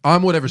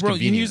 I'm whatever's Bro,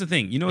 convenient. Here's the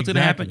thing. You know what's gonna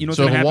Exactly. happen? You know what's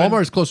So if gonna a happen?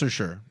 Walmart is closer,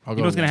 sure. I'll go. You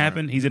know what's to gonna Walmart.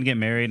 happen? He's gonna get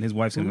married, and his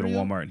wife's gonna For go to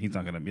real? Walmart, and he's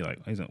not gonna be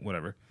like, he's not,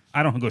 whatever.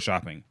 I don't go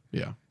shopping.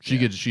 Yeah, she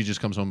just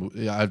comes home.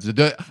 Yeah, I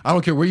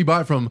don't care where you buy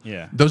it from.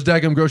 Yeah. Those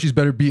daggum groceries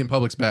better be in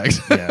Publix bags.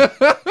 Yeah,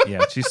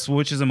 yeah. She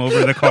switches them over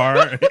to the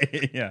car.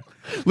 Yeah,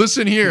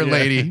 Listen here,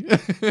 lady.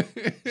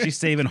 she's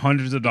saving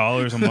hundreds of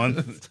dollars a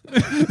month.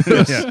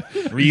 Yeah,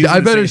 reusing I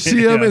better the same-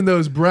 see them yeah. in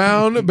those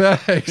brown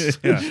bags.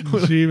 Yeah.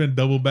 she even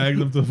double bags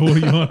them to fool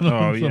you on. Oh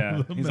on some yeah.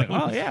 of them. He's like,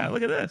 oh yeah,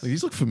 look at this.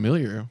 These look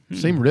familiar.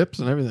 Same rips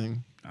and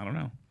everything. I don't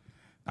know.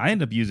 I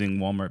end up using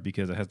Walmart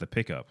because it has the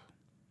pickup.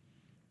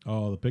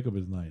 Oh, the pickup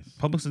is nice.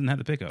 Publix doesn't have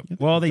the pickup.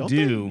 Well, they Don't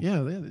do, Yeah,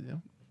 they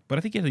do. but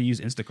I think you have to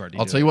use Instacart.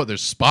 I'll tell you what.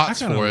 There's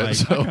spots I kind for it. of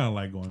So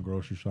like going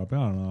grocery shopping.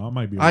 I don't know. I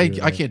might be. I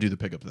weirdo. can't do the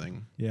pickup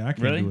thing. Yeah, I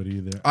can't Really? do it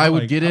either. I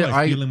would like, get it.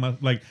 like feeling my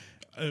like.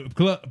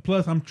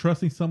 Plus, I'm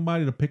trusting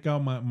somebody to pick out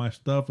my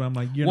stuff. And I'm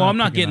like, Well, I'm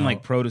not getting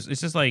like produce.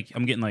 It's just like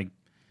I'm getting like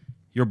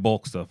your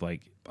bulk stuff,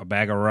 like a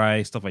bag of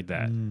rice, stuff like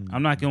that.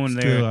 I'm not going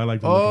Still, there. I like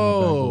to look at my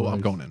Oh, bag I'm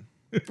of going rice. in.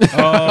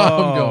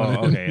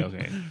 Oh,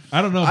 okay.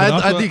 I don't know. But I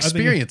also, the I think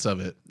experience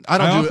of it. I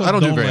also don't do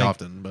it don't very like-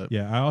 often, but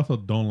yeah, I also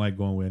don't like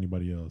going with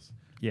anybody else.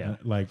 Yeah.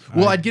 Like,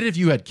 well, I'd get it if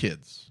you had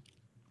kids.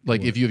 Like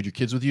What? if you had your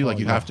kids with you, like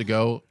you yeah. have to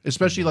go.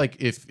 Especially like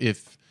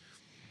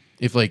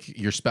if like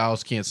your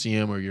spouse can't see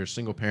him or you're a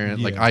single parent.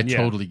 Like Yeah. I Yeah.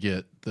 totally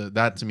get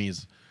that. To me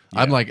is.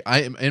 I'm like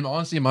and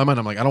honestly in my mind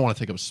I'm like I don't want to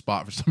take up a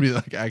spot for somebody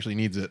that like actually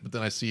needs it, but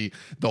then I see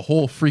the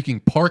whole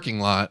freaking parking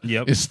lot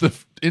Yep. is the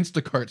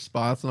Instacart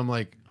spots, and I'm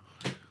like,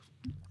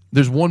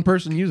 there's one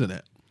person using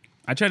it.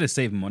 I try to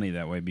save money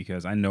that way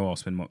because I know I'll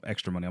spend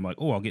extra money. I'm like,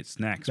 oh, I'll get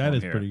snacks. that while I'm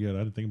is here. pretty good. I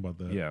didn't think about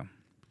that. Yeah.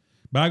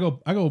 But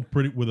I go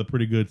with a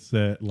pretty good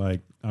set.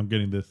 Like I'm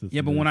getting this.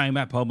 Yeah, but when I'm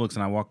at Publix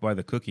and I walk by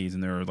the cookies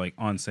and they're like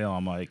on sale,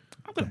 I'm like,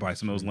 I'm gonna buy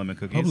some of those lemon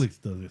cookies.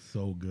 Publix does it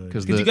so good.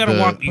 Because you gotta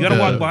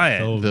walk by it.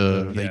 So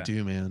good. They Yeah.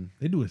 do, man.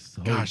 They do it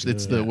so Gosh, good.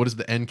 it's the what is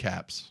the end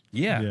caps?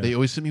 Yeah. Yeah. They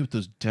always hit me with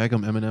those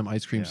daggum M&M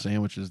ice cream Yeah.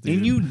 sandwiches, dude.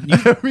 And you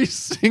every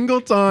single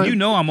time. you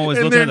know I'm always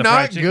and looking they're at the not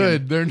fried chicken.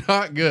 good. They're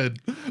not good.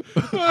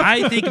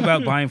 I think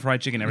about buying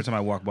fried chicken every time I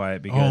walk by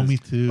it because Oh, me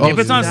too. Oh, if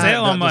it's on that-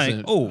 sale, that I'm like,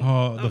 doesn't- oh,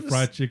 Oh, the I'll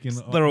fried just chicken.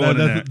 throw it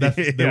in there.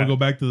 They Yeah. will go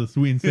back to the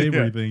sweet and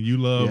savory Yeah. thing. You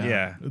love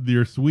Yeah.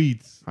 your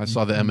sweets. I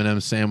saw the M&M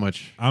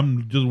sandwich.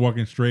 I'm just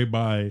walking straight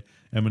by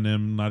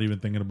M&M, not even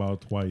thinking about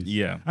it twice.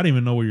 Yeah. I didn't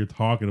even know what you're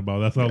talking about.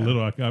 That's how Yeah.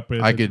 little I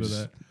paid I attention could to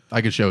that.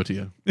 I could show it to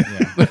you.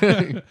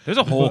 yeah. There's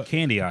a whole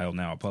candy aisle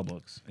now at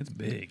Publix. It's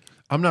big.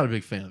 I'm not a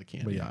big fan of the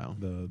candy But yeah, aisle.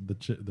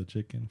 the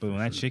chicken. But when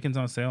that chicken's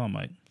on sale, I'm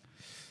like,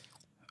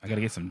 I gotta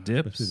get some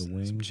dips, Especially the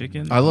wings. some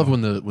chicken. I love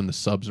when the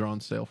subs are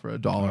on sale for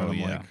 $1. Oh, I'm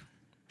yeah.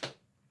 like,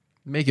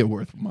 make it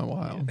worth my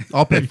while.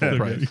 I'll pay full Okay.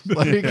 price.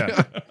 Like,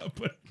 Yeah.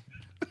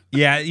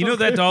 Yeah, you know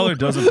that dollar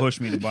doesn't push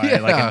me to buy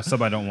like a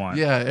sub I don't want.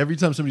 Yeah, every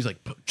time somebody's like,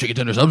 chicken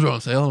tender subs are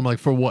on sale, I'm like,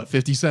 for what,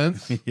 50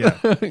 cents? Yeah.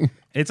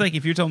 It's like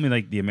if you're telling me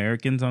like the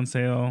American's on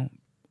sale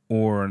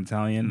or an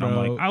Italian, Bro, I'm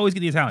like, I always get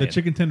the Italian. The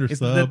chicken tender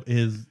sub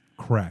is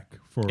crack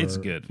for it's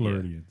good.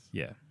 Floridians.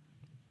 Yeah.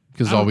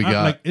 Because all we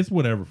got. Like, it's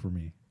whatever for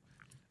me.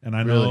 And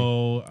I Really?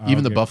 know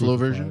Even the get buffalo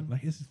crucified. version?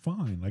 Like, it's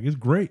fine. Like, it's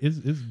great. It's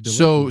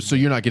delicious. So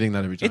you're not getting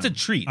that every time. It's a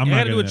treat. I'm You not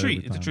gotta do a getting that treat.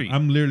 every It's a time. treat.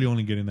 I'm literally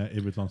only getting that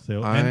if it's on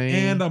sale,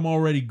 and I'm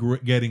already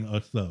getting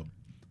a sub.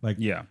 Like,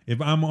 Yeah. if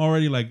I'm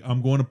already like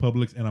I'm going to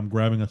Publix and I'm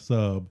grabbing a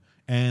sub,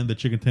 and the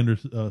chicken tender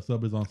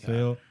sub is on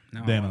sale,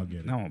 then I'll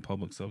get it. Now I want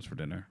public subs for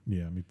dinner.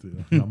 Yeah, me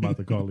too. I'm about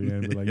to call Leanne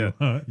and be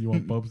like, you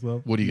want pub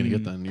sub? What are you going to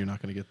get then? You're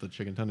not going to get the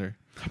chicken tender.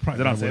 Probably Is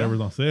it on sale? whatever's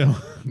on sale.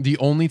 The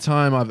only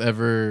time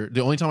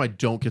I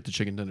don't get the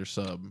chicken tender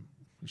sub,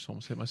 I just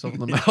almost hit myself in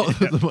the mouth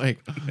with the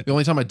mic. The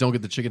only time I don't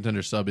get the chicken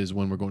tender sub is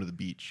when we're going to the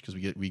beach because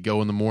we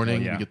go in the morning,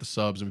 we get the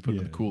subs and we put it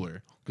in the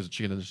cooler because the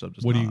chicken tender sub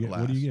does What do not you get? last.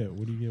 What do you get?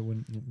 What do you get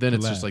when? Then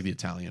it's last? just like the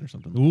Italian or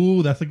something.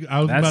 Ooh, I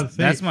was about to say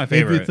that's my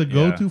favorite, If it's a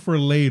go-to for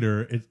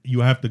later,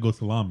 you have to go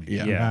salami.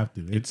 Yeah. You have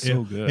to. It's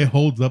so good. It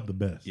holds up the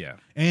best. Yeah.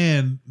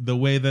 And the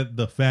way that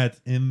the fats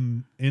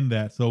in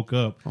that soak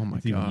up, Oh my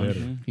it's even god,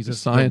 better. he's a The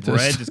scientist.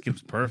 bread just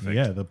gets perfect.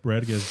 Yeah, the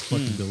bread gets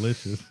fucking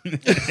delicious.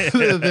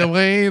 The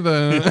way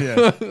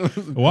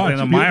the Watch, Then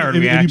a if Maillard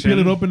you reaction. peel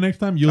it open next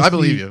time, you'll I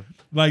believe see, you.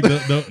 Like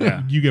the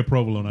Yeah. you get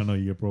provolone. I know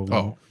you get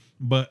provolone. Oh.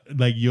 But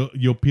like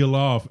you'll peel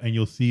off and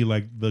you'll see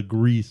like the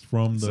grease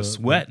from It's the a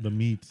sweat. the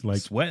meats like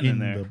Sweating in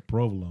there. the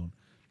provolone.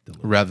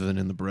 rather than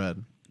in the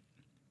bread.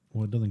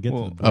 Well, it doesn't get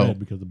Well, to the bread oh.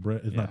 because the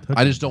bread is Yeah. not touching.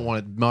 I just don't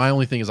want it. My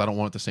only thing is I don't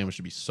want the sandwich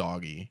to be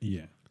soggy.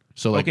 Yeah.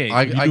 So like Okay,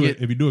 I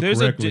If you do it There's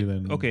correctly,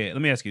 then okay.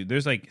 Let me ask you.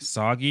 There's like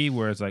soggy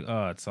where it's like,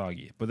 oh, it's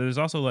soggy, but there's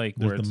also like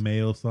where there's it's the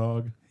Mayo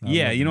sog. I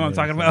yeah, love you know the what I'm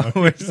talking Mayo about,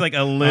 where it's like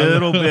a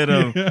little bit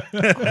of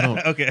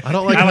okay. I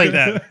don't like I how like you-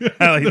 that.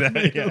 I like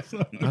that.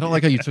 Yeah. I don't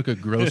like how you took a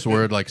gross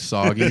word like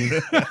soggy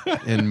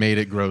and made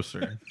it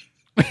grosser.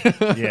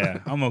 Yeah,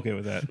 I'm okay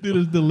with that. Dude,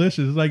 it's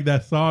delicious. It's like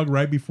that sog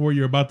right before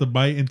you're about to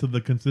bite into the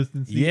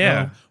consistency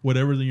Yeah. of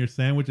whatever's in your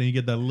sandwich, and you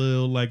get that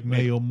little like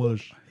mayo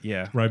mush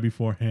Yeah, right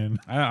beforehand.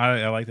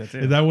 I like that too.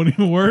 Is that one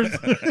even worse?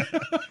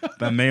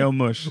 That mayo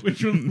mush.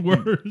 Which one's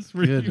worse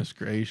for you? Goodness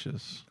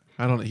gracious.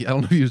 I don't know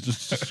if he was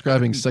just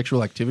describing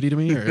sexual activity to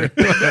me or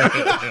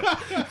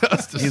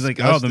That's He's like,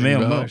 oh, the disgusting, mayo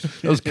bro. mush.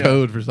 That was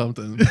code for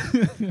something.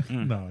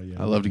 No, yeah.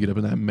 I love to get up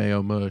in that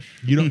mayo mush.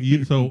 You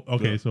don't. So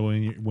okay. So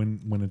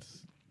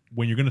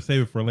when you're gonna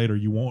save it for later,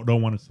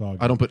 don't want it soggy.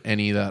 I don't put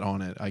any of that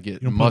on it. I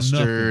get don't put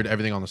mustard, nothing.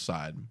 everything on the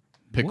side.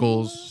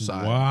 Pickles,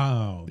 side.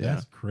 Wow, Yeah.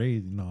 that's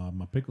crazy. No,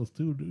 my pickles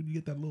too, dude. You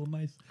get that little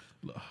nice.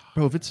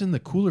 Bro, if it's in the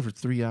cooler for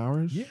 3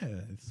 hours, Yeah,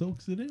 it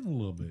soaks it in a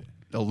little bit.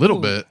 a little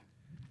bit.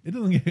 It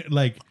doesn't get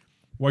like.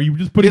 Why are you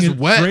just putting It's it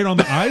wet. straight on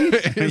the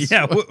ice?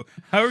 Yeah,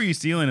 how are you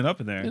sealing it up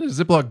in there? In a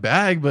Ziploc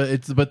bag, but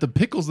the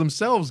pickles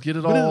themselves get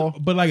it all.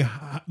 But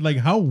like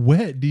how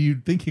wet do you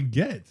think it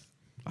gets?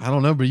 I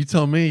don't know, but you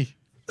tell me.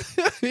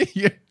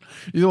 You're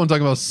the one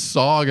talking about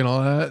sog and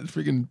all that.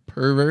 Freaking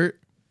pervert.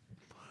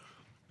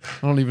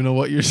 I don't even know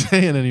what you're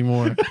saying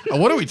anymore.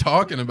 What are we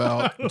talking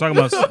about? We're talking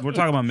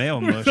about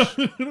mayo mush.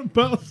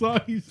 About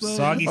soggy subs.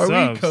 Soggy Are we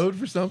subs. code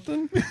for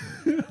something?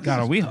 God,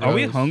 are we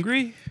gross.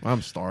 hungry?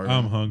 I'm starving.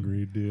 I'm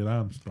hungry, dude.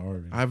 I'm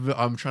starving.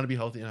 I'm trying to be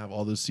healthy and have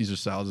all those Caesar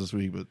salads this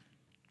week, but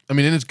I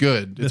mean, and it's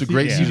good. It's a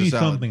great You Caesar need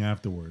salad. something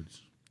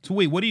afterwards. So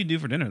wait, what do you do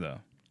for dinner though?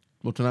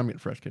 Well, tonight I'm getting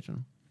Fresh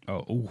Kitchen.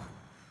 Oh, ooh,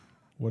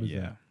 What is yeah,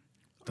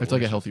 that? It's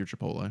like a healthier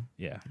Chipotle.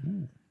 yeah.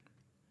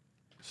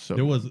 So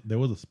There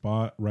was a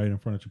spot right in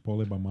front of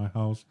Chipotle by my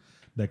house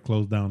that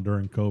closed down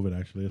during COVID.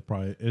 Actually, it's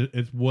probably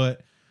it's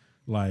what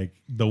like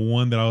the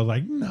one that I was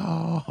like,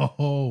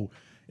 no.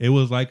 It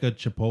was like a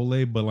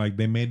Chipotle, but like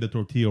they made the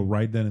tortilla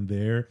right then and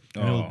there,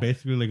 and it was Oh.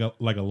 basically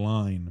like a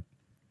line.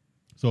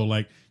 So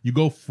like you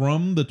go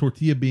from the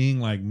tortilla being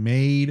like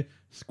made,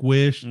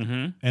 squished,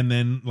 and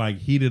then like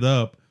heated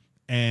up,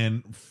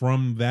 and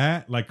from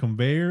that like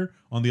conveyor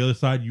on the other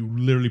side, you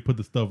literally put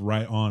the stuff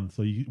right on.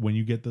 So when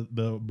you get the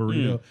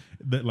burrito,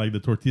 that like the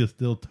tortilla is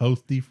still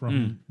toasty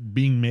from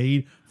being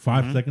made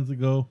 5 seconds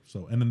ago.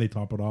 So and then they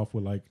top it off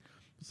with like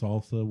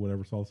salsa,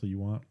 whatever salsa you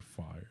want.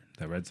 Fire.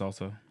 That red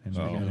salsa. And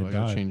Oh. then I it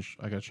gotta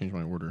died. change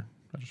my order.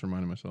 I just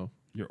reminded myself.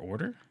 Your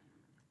order?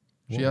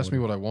 She asked me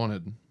what I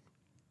wanted,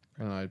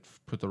 and I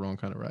put the wrong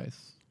kind of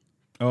rice.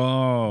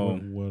 Oh,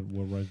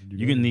 What rice did you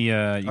you get? getting the?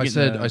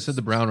 I said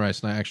the brown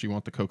rice, and I actually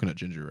want the coconut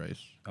ginger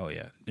rice. Oh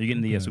yeah, are you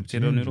getting the Coconut sweet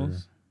potato ginger.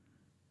 noodles?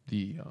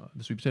 The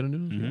sweet potato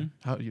noodles. Mhm. Yeah.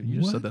 How you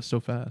just What? said that so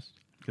fast?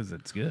 Because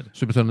it's good.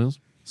 Sweet potato noodles.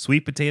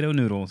 Sweet potato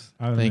noodles.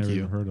 I've Thank never you.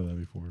 even heard of that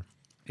before.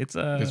 It's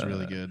It's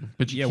really good.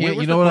 But you yeah, can't. where's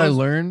You the know what I close-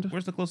 learned?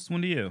 Where's the closest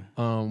one to you?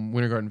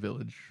 Winter Garden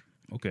Village.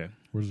 Okay,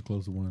 Where's the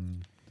closest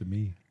one to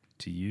me?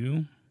 to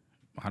you.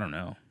 I don't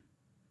know.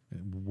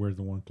 And where's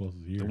the one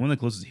closest here? The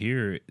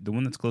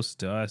one that's closest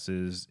to us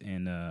is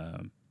in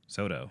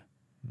Soto.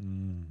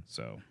 Mm.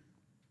 So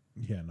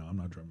Yeah, no, I'm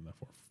not driving that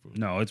far for food.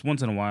 no, it's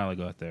once in a while I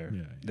go out there.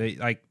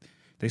 Yeah.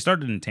 They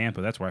started in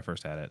Tampa. That's where I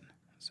first had it.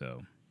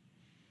 So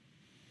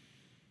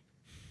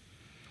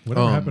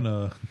Whatever Um, happened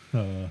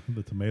to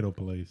the tomato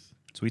place?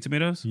 Sweet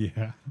tomatoes?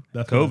 Yeah,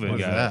 that's COVID what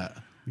What's got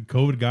that?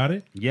 COVID got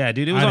it. Yeah,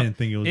 dude. It I was didn't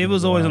think it was. It gonna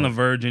was go always on out. the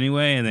verge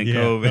anyway, and then Yeah.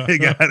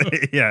 COVID got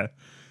it. Yeah.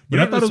 But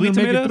You I remember thought it was Sweet gonna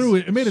make it Tomatoes? through.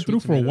 It made it Sweet through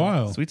for a tomatoes.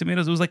 while. Sweet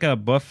tomatoes. It was like a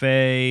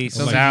buffet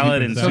Sounds like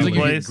salad you and could- soup Sounds like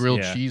you place. get grilled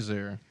Yeah. cheese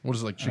there. What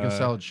is it, like chicken Uh,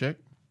 salad chick?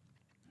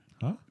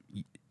 Huh?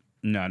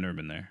 No, I've never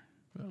been there.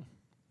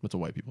 That's a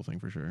white people thing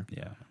for sure.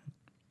 Yeah.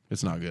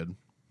 It's not good.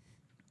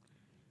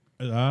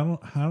 I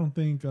don't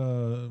think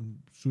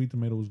sweet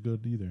tomato was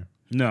good either.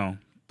 No,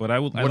 but I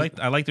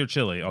like their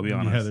chili. I'll be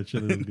honest. Yeah, the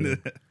chili was good.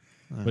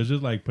 But it's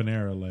just like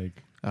Panera,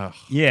 like Ugh.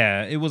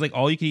 Yeah, it was like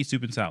all you could eat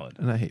soup and salad.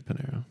 And I hate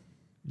Panera.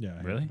 yeah. I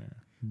hate Really? Panera.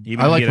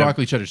 Even I if like you get a-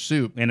 broccoli cheddar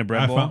soup. and a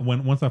bread I bowl. found,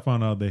 once I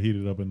found out they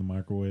heated it up in the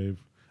microwave.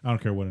 I don't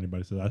care what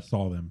anybody says. I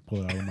saw them pull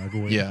it out of the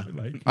microwave. Yeah.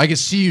 like I can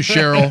see you,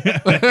 Cheryl.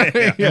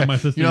 yeah. My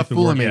sister You're not used to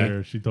fooling work me.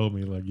 there. She told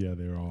me like, yeah,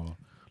 they were all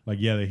like,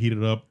 yeah, they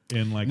heated up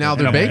in like Now a-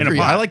 their in a bakery,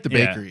 pot. I like the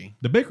Yeah. bakery.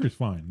 The bakery's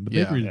fine. The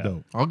Yeah. bakery's Yeah.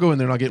 dope. I'll go in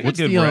there and I'll get Get what's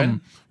good the bread.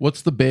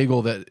 what's the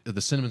bagel that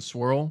the cinnamon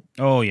swirl?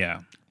 Oh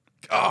yeah,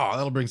 Oh,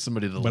 that'll bring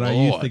somebody to the But Lord. I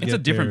used to it's get a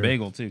different their-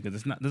 bagel too because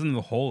it's not doesn't have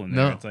a hole in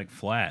there. No. It's like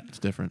flat. It's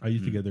different. I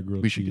used to get their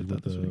grilled We should cheese get that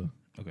with this the week.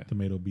 Okay.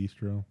 tomato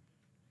bistro.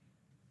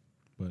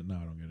 But no, I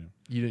don't get it.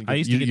 You didn't I get,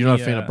 used to get you're not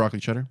the, a fan of uh, broccoli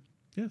cheddar?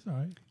 Yeah, it's all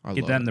right. I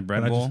Get love that in it. the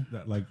bread But bowl.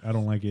 I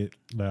don't like it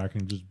that I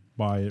can just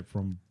buy it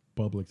from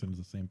Publix and it's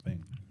the same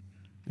thing.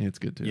 Yeah, it's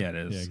good too. Yeah, it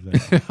Yeah, is.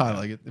 exactly. I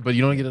like it. But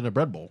you don't get it in a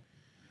bread bowl.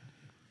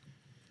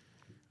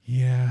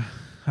 Yeah,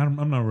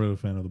 I'm not really a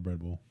fan of the bread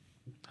bowl.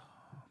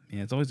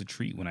 Yeah, it's always a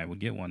treat when I would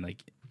get one.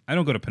 Like I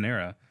don't go to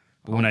Panera,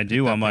 but I'll when I pick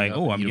do, that I'm thing like, up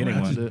oh, and I'm eat getting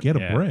around one. it. Just get a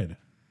Yeah. bread.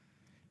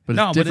 But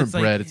No, it's but different it's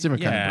like- bread. It's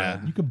different yeah. kind of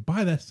bread. You could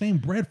buy that same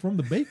bread from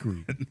the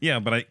bakery, Yeah,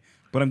 but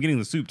I'm getting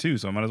the soup too,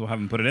 so I might as well have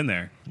them put it in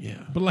there.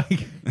 Yeah. but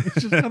like it's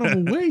just kind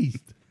of a waste.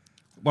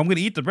 Well, I'm gonna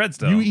eat the bread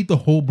still. You eat the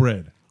whole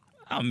bread.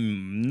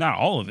 Not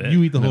all of it.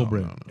 You eat the whole No,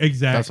 bread. no, no.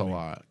 Exactly. That's a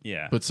lot.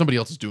 Yeah. But somebody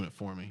else is doing it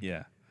for me.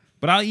 Yeah,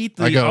 but I'll eat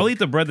I go, I'll eat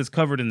the bread that's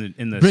covered in the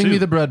Bring soup, me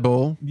the bread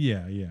bowl.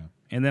 Yeah, yeah.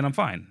 and then I'm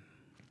fine.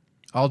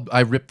 I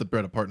rip the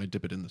bread apart and I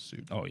dip it in the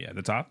soup. Oh yeah,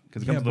 the top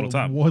because it Yeah, comes with a but little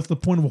top. what's the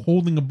point of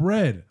holding a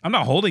bread? I'm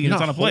not holding it; You're it's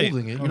not on a plate.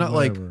 holding it. You're Oh, not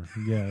like whatever.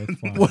 Yeah, it's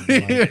fine. what do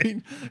you Like,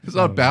 mean? It's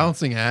not a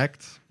balancing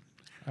act.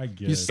 I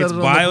guess. You said It's it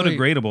on the plate.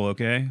 biodegradable,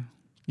 okay?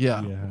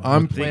 Yeah. Yeah.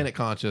 I'm Good planet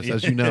conscious,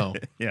 as you know.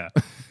 Yeah,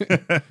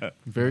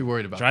 Very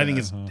worried about driving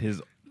that.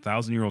 his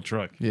 1,000-year-old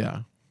truck. Yeah.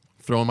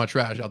 Throwing my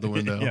trash out the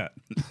window. Yeah,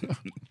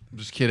 I'm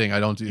just kidding. I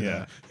don't do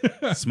yeah.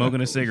 that.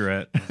 Smoking a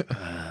cigarette.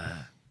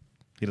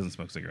 He doesn't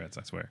smoke cigarettes,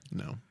 I swear.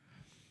 No.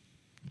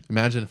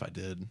 Imagine if I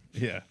did.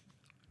 Yeah,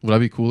 Would I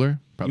be cooler?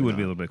 you would not.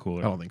 be a little bit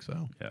cooler. I don't think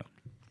so. Yeah,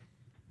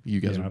 You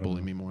guys Yeah, I would don't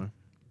bully know. me more.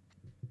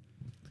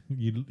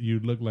 You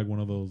look like one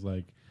of those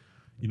like,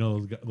 you know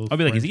those. I'll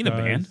be like, is he in a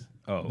French band? guys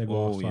Oh, that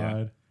go yeah.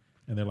 outside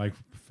and they like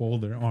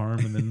fold their arm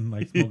and then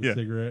like smoke Yeah. a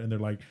cigarette and they're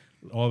like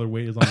all their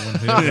weight is on one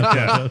hip.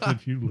 That's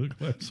what you look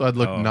like. So I'd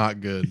look Oh. not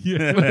good.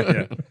 Yeah.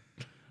 Yeah.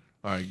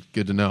 All right,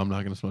 good to know. I'm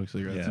not going to smoke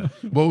cigarettes.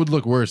 Yeah. What would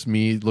look worse,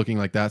 me looking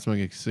like that,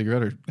 smoking a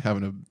cigarette, or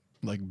having a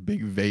like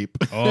big vape?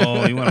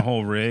 Oh, you want a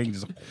whole rig?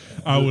 Just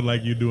I would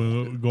like you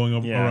going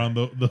up Yeah. around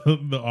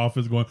the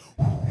office going.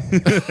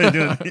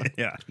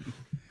 yeah,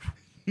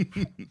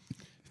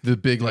 The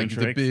big, doing like the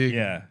tricks. big,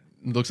 Yeah,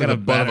 looks Got like a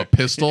the butt of a batter.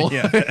 pistol.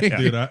 Yeah.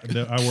 Dude, I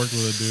worked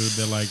with a dude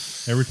that like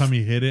every time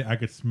he hit it, I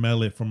could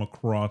smell it from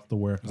across the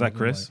warehouse. Was that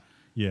Chris? Like,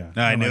 yeah,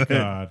 I oh knew my it.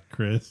 God,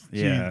 Chris.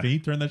 Yeah. Jeez, can he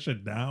turn that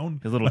shit down?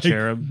 His little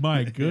cherub.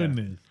 My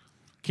goodness.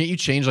 Can't you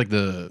change like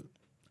the?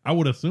 I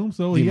would assume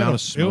so. The He had amount a-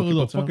 of smoke it it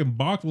was puts a out? fucking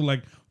box with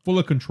like full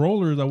of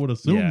controllers. I would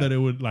assume Yeah. that it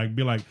would like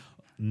be like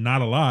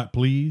not a lot,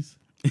 please.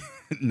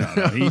 no,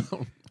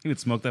 he would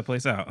smoke that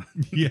place out.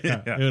 Yeah,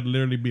 Yeah. it would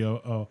literally be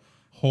a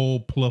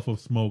whole pluff of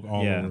smoke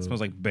all Yeah, over. it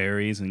smells like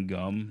berries and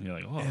gum. You're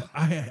like, oh,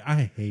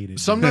 I hate it.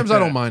 Sometimes I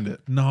don't mind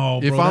it.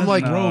 no, if bro, I'm that's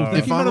like- gross. No. They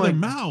if came I'm out of their like-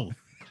 mouth.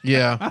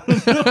 Yeah.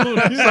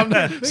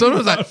 Sometimes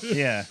sometimes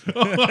yeah.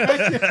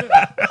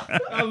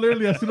 I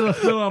literally, as soon as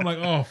I smell it, I'm like,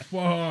 oh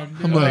fuck!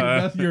 Dude. I'm Like, like-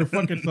 that's your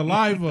fucking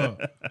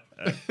saliva.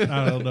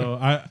 I don't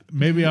know.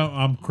 Maybe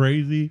I'm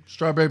crazy,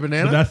 Strawberry but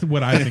banana. that's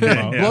what I think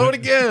about. Blow it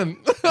again.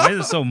 Why is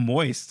it so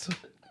moist?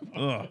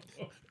 Ugh.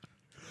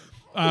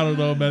 I don't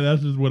know, man.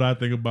 That's just what I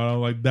think about.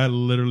 I'm like, that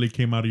literally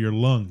came out of your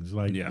lungs.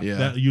 Like, Yeah. Yeah.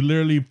 that you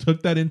literally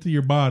took that into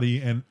your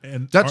body, and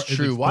That's it's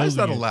true. Why is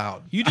that exposing it.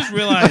 allowed? You just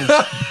realize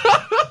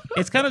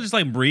it's kind of just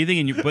like breathing,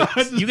 and but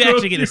just you closed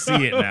actually get to your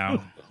see it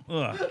now.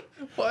 Ugh.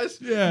 Why is,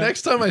 Yeah.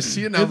 Next time I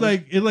see it now, It's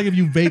like if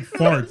you vape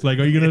farts. Like,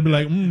 are you gonna be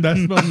like, that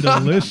smells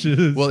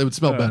delicious? well, it would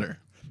smell better.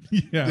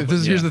 yeah.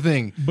 Here's the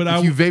thing. But if I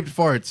you w- vaped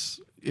farts,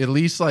 at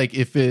least like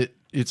if it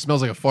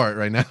smells like a fart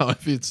right now.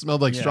 If it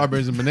smelled like Yeah.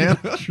 strawberries and banana,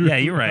 True. Yeah,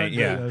 you're right,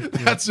 yeah. That's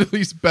true. that's at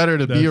least better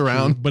to That's be true.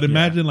 around. But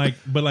imagine like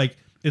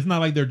it's not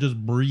like they're just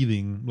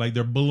breathing, like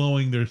they're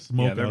blowing their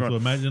smoke Yeah, they're out. going- So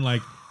imagine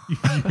like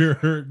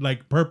you're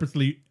like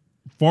purposely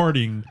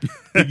farting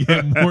to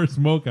get more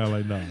smoke out.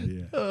 Like, no,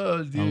 yeah. Oh,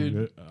 I'm dude.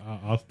 good.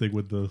 I'll stick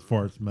with the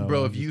fart smell. Bro,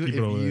 I'll if just you keep it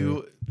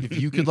over if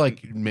you could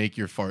like make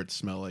your farts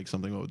smell like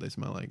something, what would they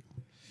smell like?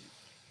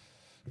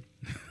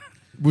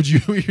 Would you?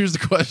 Here's the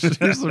question.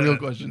 Here's the real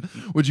question.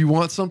 Would you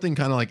want something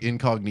kind of like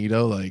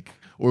incognito, like,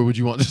 or would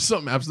you want just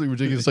something absolutely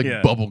ridiculous,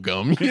 like bubble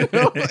gum? You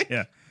know?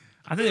 Yeah.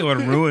 I think it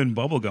would ruin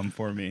bubblegum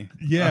for me.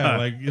 Yeah,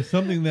 like it's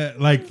something that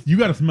like you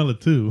got to smell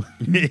it too.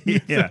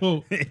 Yeah.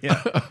 So,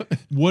 Yeah.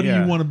 what do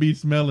you want to be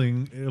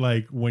smelling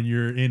like when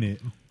you're in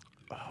it?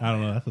 I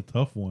don't know. That's a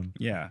tough one.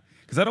 Yeah.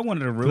 Because I don't want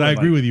it to ruin. 'Cause I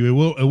agree with you. It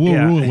will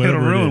yeah, ruin whatever.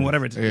 It'll ruin it is.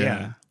 whatever.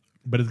 Yeah.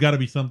 But it's got to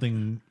be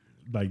something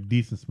like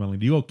decent smelling.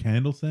 Do you go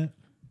candle scent?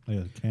 Like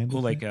a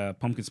candle? Well, scent? like a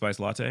pumpkin spice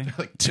latte.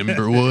 Like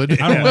Timberwood.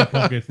 I don't like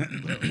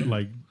pumpkin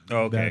like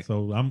Oh, okay. that.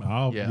 So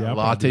I'll Yeah, I'll probably do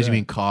lattes. that. You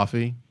mean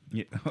coffee?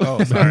 Yeah.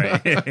 Oh, sorry.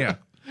 Yeah.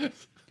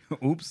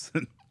 Oops.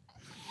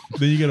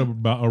 Then you get a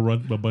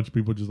bunch of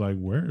people just like,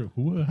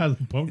 who has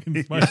a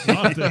pumpkin spice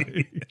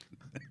latte?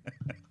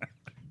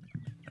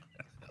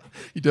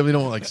 You definitely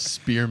don't want like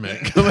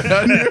spearmint coming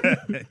out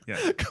of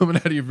your coming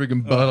out of your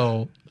freaking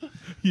butthole.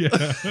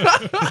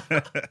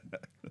 Yeah.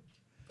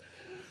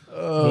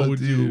 Oh, what would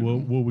dude.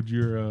 what would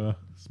your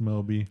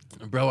smell be?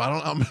 Bro,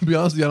 I'm gonna be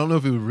honest with you, I don't know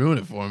if it would ruin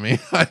it for me.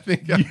 I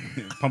think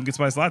Pumpkin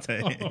spice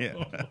latte.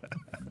 Yeah.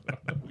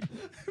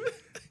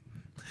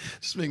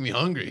 just make me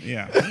hungry.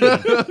 Yeah.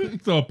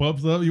 So it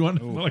pumps up. You want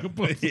to smell like a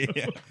pumps up?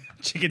 Yeah.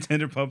 Chicken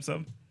tender pumps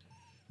up.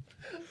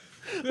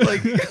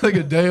 like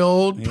a day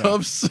old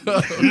puffs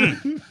up.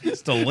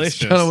 It's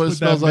delicious. Kind of what it With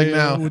smells that like mayo,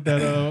 now. with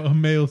that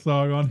Mayo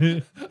sauce on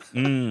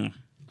it.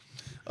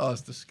 Oh,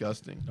 it's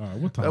disgusting. All right,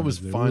 what time That was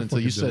is it? fine We're until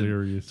you fucking said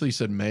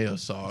delirious. mayo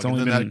sauce, It's and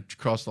only then been that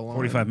crossed the line.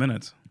 45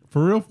 minutes.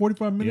 For real,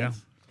 45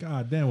 minutes?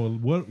 God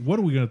damn. Well, what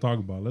are we going to talk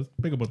about? Let's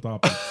pick up a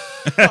topic.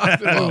 We're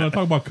going to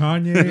talk about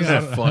Kanye. This is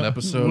a fun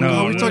episode.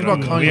 No, we no, talked no, about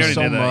no. We Kanye already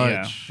so did that,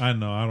 yeah. much. I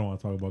know. I don't want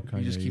to talk about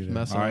Kanye. just keep either.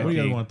 messing All right, up. what do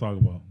you guys RIP. want to talk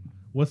about?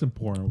 What's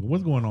important?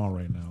 What's going on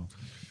right now?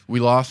 We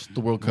lost the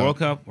World Cup. World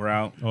Cup, we're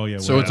out. Oh, yeah.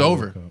 So we're it's at the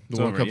over. World Cup. The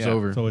World over, Cup's yeah.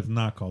 over. So it's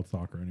not called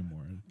soccer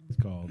anymore.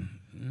 It's called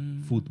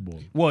football.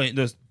 Well,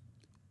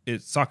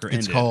 it's soccer It's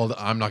ended. called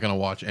I'm not going to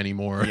watch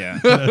anymore Yeah.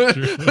 That's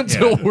true.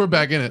 until we're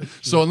back in it.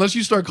 So unless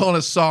you start calling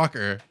it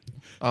soccer,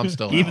 I'm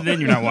still Even out. then,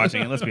 you're not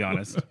watching it. Let's be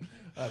honest.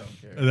 I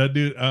don't care. That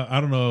dude,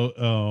 I don't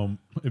know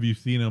if you've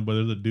seen him, but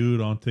there's a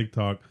dude on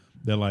TikTok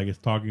that like is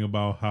talking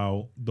about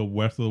how the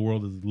rest of the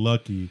world is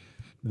lucky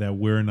that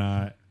we're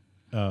not,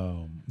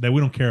 that we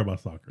don't care about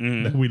soccer,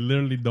 that we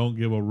literally don't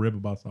give a rip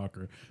about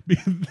soccer.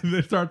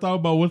 They start talking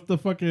about what's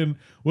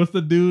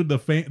the dude,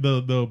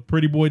 the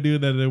pretty boy dude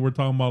that they were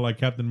talking about, like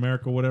Captain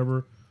America,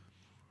 whatever.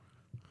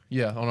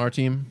 Yeah, on our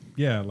team.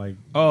 Yeah, like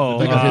Oh,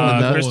 think I hit the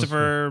nuts.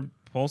 Christopher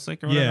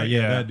Pulisic or whatever?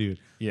 yeah, that dude.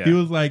 Yeah. He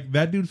was like,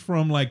 that dude's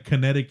from like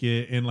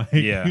Connecticut and like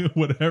Yeah.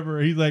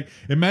 whatever. He's like,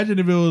 imagine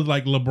if it was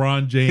like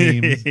LeBron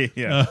James.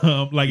 Yeah.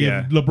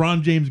 If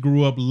LeBron James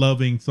grew up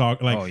loving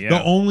soccer, like Oh, yeah.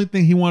 the only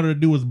thing he wanted to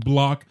do was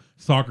block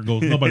soccer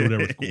goals. Nobody would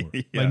ever score.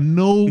 Yeah. Like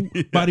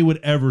nobody would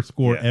ever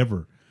score Yeah.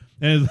 ever.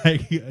 And it's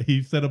like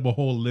he set up a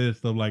whole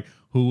list of like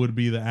who would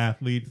be the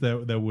athletes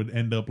that would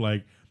end up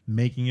like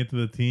making it to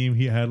the team.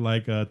 He had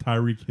like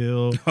Tyreek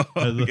Hill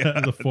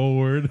as a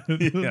forward. Yeah.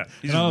 He's And I was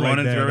just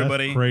running "Damn, through that's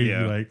everybody." crazy.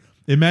 Yeah. Like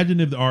imagine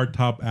if our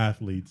top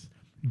athletes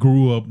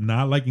grew up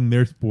not liking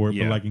their sport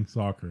Yeah. but liking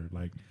soccer.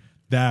 Like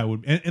that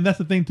would and that's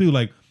the thing too.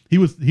 Like he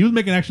was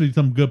making actually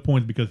some good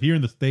points because here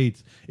in the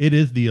States it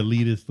is the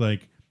elitist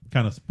like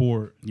kind of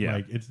sport. Yeah.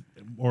 Like it's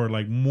or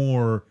like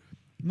more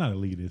not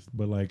elitist,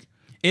 but like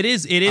It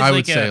is. I I like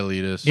would say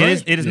elitist.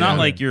 It is Yeah. not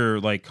like your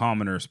like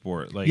commoner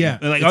sport. Like Yeah.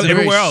 like It's a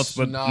everywhere very else,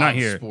 but snob not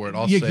here. Sport,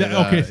 I'll Yeah, say exactly.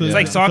 that. Okay, so It's yeah.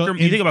 like soccer. So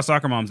You think about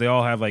soccer moms; they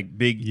all have like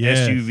big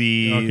Yes.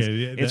 SUVs. Okay,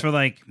 yeah, It's for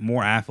like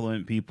more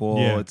affluent people.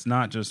 Yeah. It's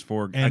not just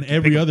for and like,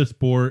 every pick- other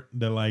sport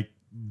that like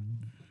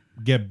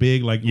get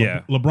big, like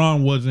Yeah.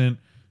 LeBron wasn't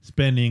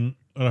spending.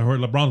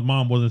 LeBron's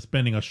mom wasn't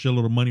spending a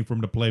shitload of money for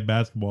him to play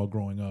basketball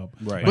growing up.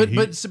 Right. Like,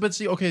 But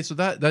see, okay, so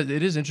that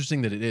it is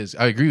interesting that it is.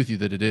 I agree with you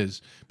that it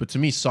is. But to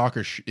me,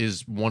 soccer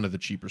is one of the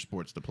cheaper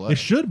sports to play. it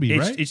should be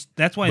right. It's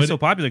that's why But it's so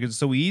popular because it's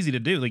so easy to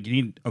do. Like you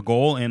need a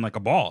goal and like a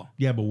ball.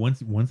 Yeah, but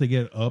once they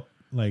get up,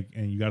 like,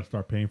 and you got to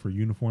start paying for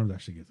uniforms,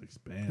 that shit gets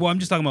expensive. Well, I'm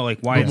just talking about like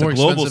why But it's more a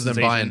global expensive than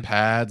sensation. buying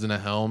pads and a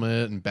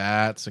helmet and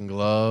bats and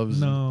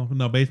gloves. no,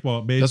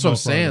 baseball. That's what I'm probably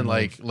saying. the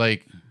most.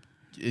 Like,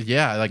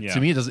 yeah. Yeah. To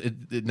me, it does.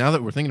 Now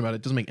that we're thinking about it,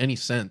 it doesn't make any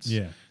sense.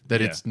 Yeah.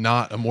 that Yeah. it's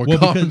not a more well,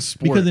 common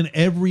sport. because in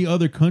every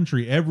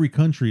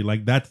country,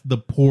 like that's the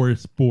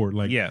poorest sport.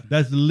 Like, Yeah.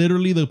 that's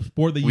literally the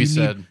sport that We you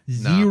said,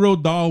 need nah.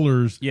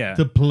 $0 Yeah.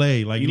 to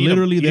play. Like You need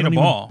literally, you they need don't a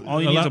even- ball.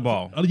 All you need is a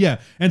ball. Yeah,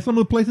 and some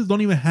of the places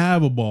don't even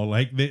have a ball.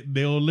 Like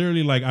they'll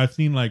literally like I've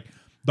seen like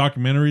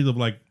documentaries of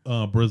like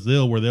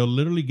Brazil where they'll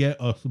literally get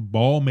a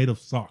ball made of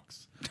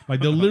socks. Like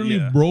they'll literally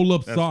Yeah. roll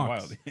up That's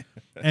socks. wild.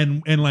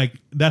 and like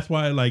that's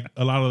why like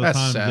a lot of the That's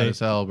times sad they, as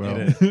hell, bro.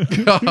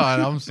 It God,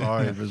 I'm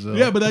sorry, Brazil.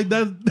 yeah, but like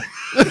that's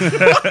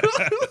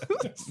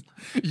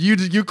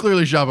you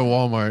clearly shop at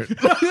Walmart.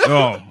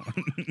 Oh,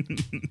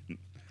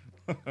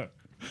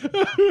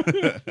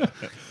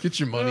 Get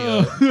your money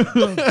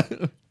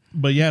up.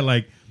 but yeah,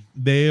 like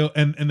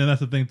and then that's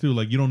the thing too.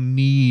 Like you don't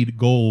need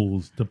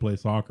goals to play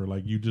soccer.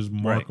 Like you just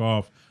mark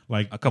off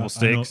like a couple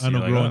sticks. I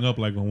know growing up,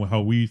 like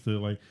how we used to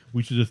like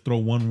we should just throw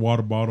one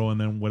water bottle and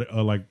then what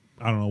like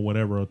I don't know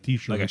whatever a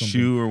t-shirt like a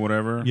shoe or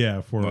whatever. Yeah,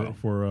 for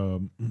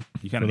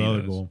you kind of the need other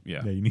those. goal.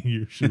 Yeah, you need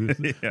your shoes.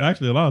 Yeah.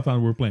 Actually, a lot of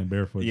times we're playing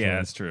barefoot. Yeah, so,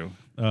 that's true.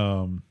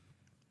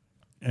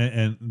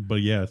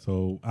 But yeah,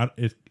 so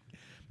it's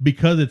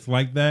because it's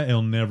like that.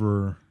 It'll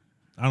never.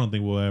 I don't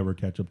think we'll ever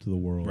catch up to the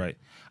world. Right.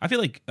 I feel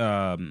like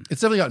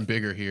It's definitely gotten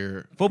bigger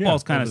here.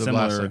 football's kind of over the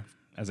last, similar like,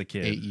 as a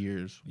kid. 8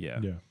 years. Yeah.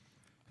 Yeah.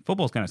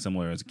 Football's kind of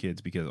similar as a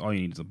kid because all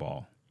you need is a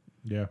ball,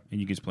 Yeah. and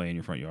you can just play in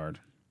your front yard.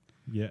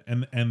 Yeah,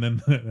 and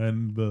then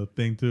and the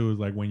thing too is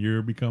like when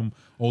you become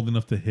old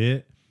enough to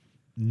hit,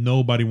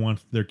 nobody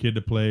wants their kid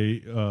to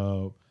play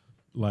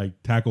like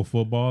tackle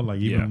football.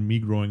 Like even me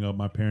growing up,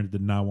 my parents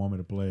did not want me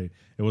to play.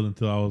 It wasn't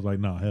until I was like,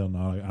 no, hell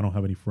no, like, I don't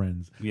have any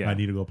friends. Yeah. I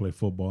need to go play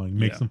football and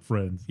make some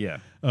friends. Yeah.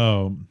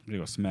 You You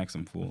go smack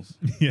some fools.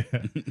 yeah,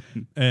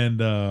 and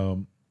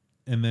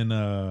then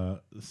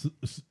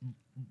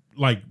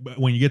like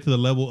when you get to the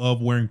level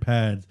of wearing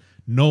pads,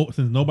 since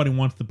nobody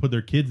wants to put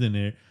their kids in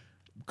it,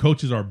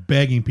 coaches are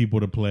begging people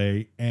to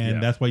play,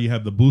 and that's why you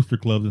have the booster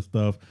clubs and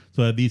stuff,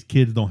 so that these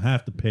kids don't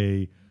have to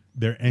pay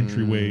their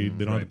entryway.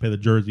 They don't have to pay the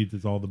jerseys.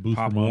 It's all the booster.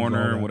 Pop moms,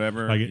 Warner, all that.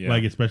 whatever.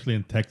 Like especially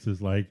in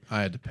Texas, like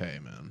I had to pay,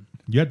 man.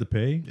 you had to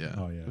pay. Yeah.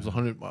 Oh yeah. It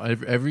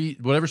was every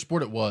whatever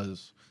sport it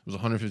was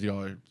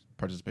 $150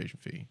 participation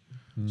fee.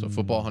 So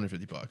football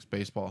 $150,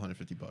 baseball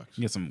 $150.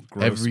 You get some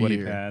gross Every sweaty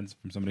year. pads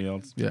from somebody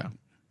else. Yeah.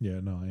 Yeah,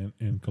 no,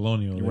 in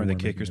Colonial, You're wearing the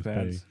kickers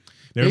pads.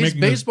 They were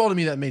making us- Baseball to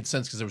me that made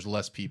sense because there was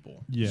less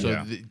people. Yeah. So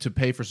Yeah. to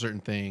pay for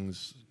certain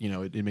things,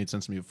 it made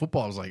sense to me.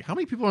 Football, I was like, how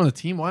many people are on the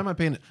team? Why am I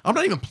paying? I'm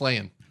not even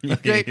playing.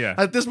 Okay. Yeah.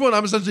 At this point,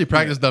 I'm essentially a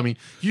practice dummy.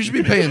 You should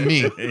be paying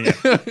me. Yeah.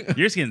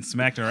 You're just getting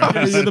smacked around.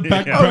 You're the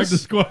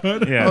practice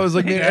squad. Yeah. I was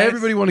like, Hey, man, guys.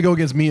 everybody want to go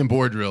against me in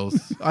board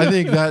drills. I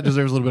think that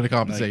deserves a little bit of Like,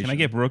 compensation. can I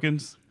get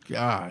Brookins?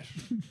 Gosh.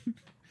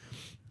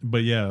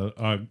 But yeah,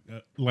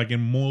 like in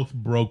most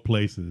broke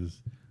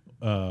places,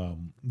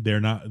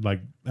 they're not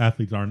like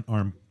athletes aren't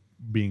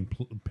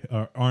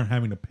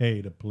having to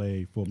pay to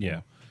play football.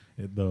 Yeah.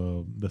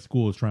 The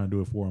school is trying to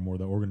do it for them, or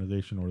the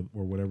organization,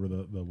 or whatever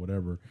the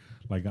whatever.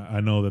 Like I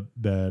know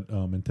that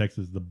in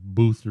Texas the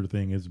booster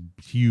thing is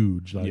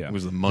huge. Like It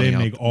was the money. they out,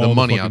 make all the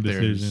money fucking out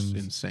there is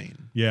decisions. insane.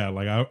 Yeah,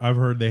 like I've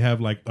heard they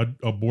have like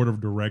a board of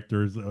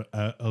directors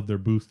of their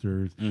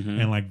boosters,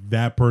 and like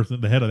that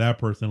person, the head of that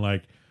person,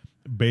 like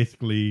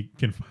basically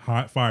can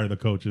fire the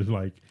coaches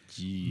like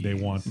they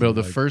want to. Bro,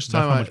 the Like, first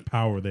that's time how I- much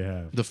power they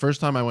have. The first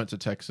time I went to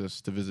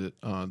Texas to visit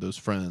those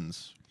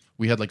friends,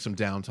 we had like some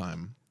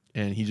downtime,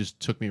 and he just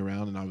took me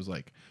around, and I was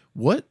like,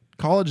 "What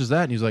college is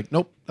that?" And he's like,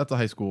 "Nope, that's a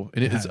high school,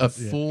 and it's a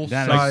full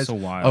That is size. so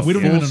wild. A We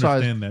don't full even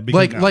size- understand that,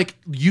 because- like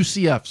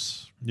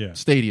UCF's Yeah.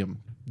 stadium.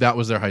 That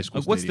was their high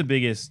school. Like, what's the stadium.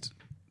 biggest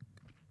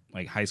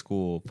like high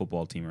school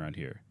football team around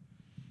here?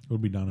 It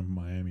would be down in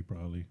Miami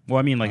probably. Well,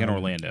 I mean, like in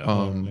Orlando.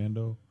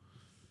 Orlando,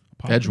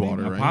 Edgewater,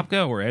 maybe? right?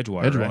 Popka or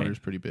Edgewater? Edgewater's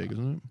right? pretty big,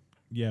 isn't it?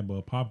 Yeah,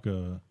 but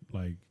Popka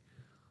like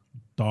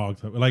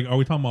dogs. Like, are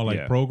we talking about like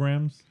Yeah.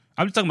 programs?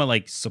 I'm just talking about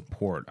like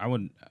support.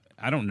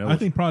 I don't know. I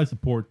think probably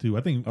support too.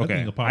 I think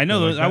Okay. Apopka, I know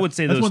those- I would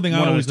say that's those- one thing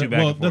one I of always those two back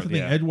well. and That's the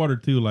forth, thing. yeah.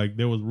 Edgewater too. Like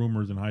there was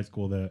rumors in high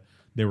school that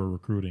they were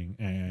recruiting,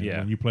 and Yeah.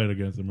 when you played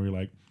against them, we were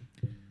like,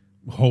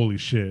 "Holy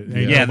shit!"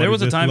 Ain't Yeah, there nobody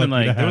was a this time in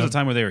lucky to like there was a have-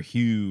 time where they were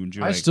huge.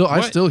 You're I like, still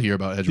what? hear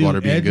about Dude,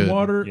 Edgewater being good.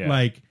 Edgewater, Yeah.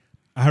 like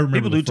I remember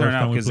People the do first turn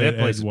time out we 'cause played that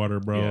place-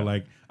 Edgewater, bro. yeah.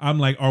 Like I'm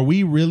like, are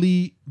we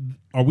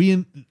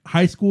in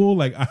high school?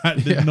 Like,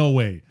 there's no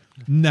way,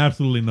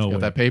 absolutely no way.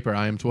 Got that paper.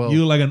 I am 12.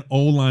 You like an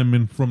O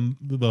lineman from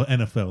the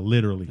NFL,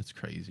 literally, That's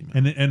crazy,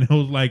 man. and it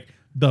was like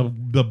the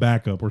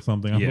backup or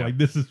something. I'm Yeah. like,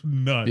 this is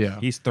nuts. Yeah,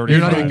 He's You're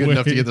 35. not even good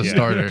enough to get the Yeah.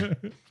 starter.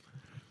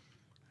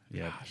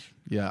 Yeah.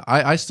 Yeah,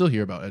 I still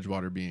hear about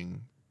Edgewater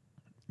being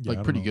Yeah, like I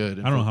don't pretty know. good.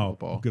 in I don't know how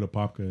football. good a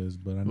Popka is,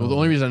 but I know. Well, the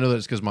only reason I know that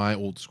is because my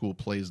old school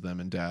plays them,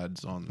 and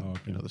Dad's on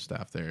okay. the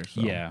staff there.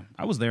 So. Yeah,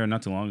 I was there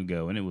not too long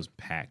ago, and it was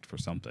packed for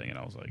something, and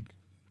I was like,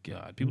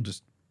 God,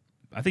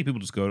 I think people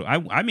just go to.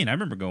 I mean, I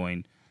remember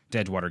going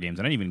to Edgewater games,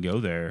 and I didn't even go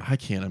there. I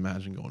can't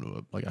imagine going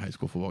to a high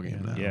school football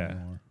game now. Yeah,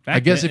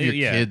 I guess if then,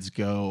 your kids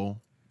go,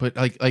 but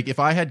like if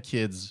I had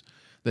kids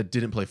that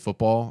didn't play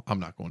football, I'm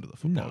not going to the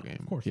football No, game.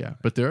 of course yeah,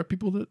 not. but there are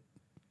people that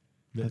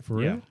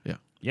for yeah, real.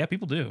 yeah,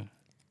 people do.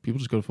 people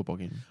just go to football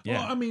games. Yeah,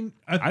 Well, I mean,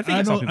 I think I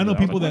I saw know people that. I was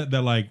people like,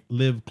 that like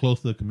live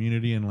close to the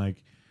community, and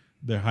like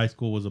their high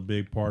school was a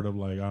big part of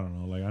like I don't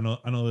know, like I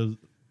know there's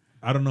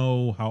I don't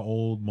know how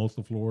old most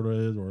of Florida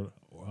is or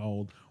how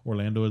old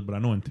Orlando is, but I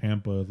know in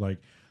Tampa it's like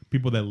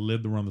people that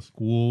lived around the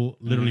school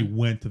literally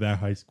went to that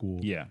high school.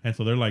 Yeah. and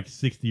so they're like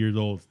 60 years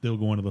old still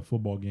going to the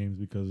football games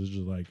because it's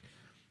just like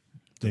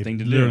they've thing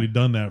to literally do.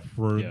 done that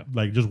for Yeah.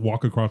 like just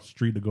walk across the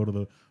street to go to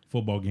the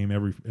football game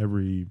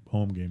every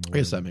home game. Or I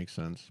guess whatever. that makes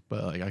sense,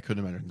 but like I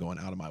couldn't imagine going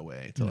out of my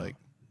way to like.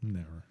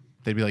 Never.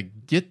 They'd be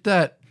like, get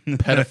that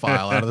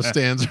pedophile out of the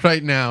stands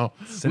right now.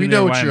 Sitting We know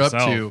there what by you're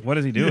himself. up to. What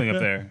is he doing up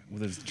there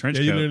with his trench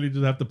Yeah, you coat? literally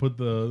just have to put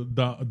the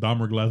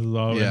Dahmer glasses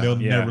on, Yeah. and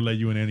they'll Yeah. never let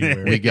you in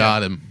anywhere. We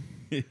got him,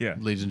 Yeah.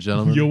 ladies and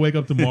gentlemen. You'll wake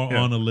up tomorrow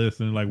on a list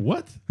and like,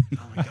 what?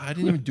 Oh my God, I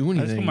didn't even do I just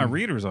anything. put my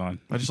readers on.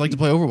 I just like to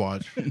play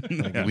Overwatch.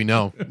 Like, we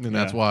know, and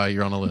that's Yeah. why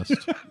you're on a list.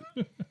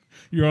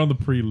 You're on the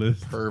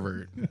pre-list.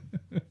 Pervert.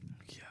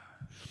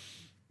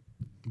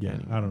 Yeah,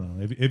 I don't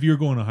know. If you're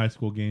going to high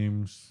school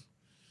games,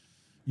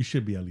 you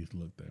should be at least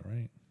looked at,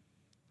 right?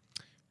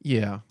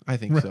 Yeah, I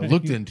think so. Right.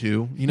 Looked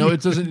into. You know,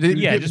 it doesn't.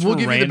 Yeah, just we'll for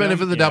give you the random,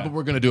 benefit of the doubt, yeah. but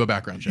we're going to do a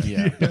background check.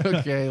 Yeah.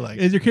 Okay. Like,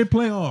 Is your kid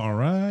playing? All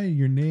right,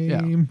 your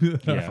name.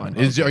 Yeah. fine.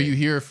 Okay. Are you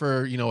here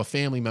for a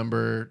family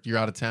member? You're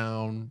out of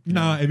town.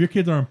 Nah, if your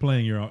kids aren't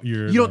playing, you're.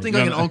 You don't think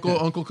like No, an no.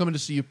 uncle coming to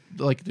see you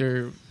like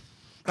they're?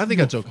 I think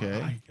that's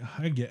okay.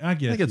 I guess.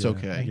 it's yeah.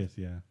 okay. I guess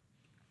yeah.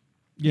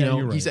 You Yeah, know,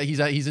 you're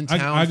right. he's in town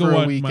I for go a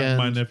watch weekend.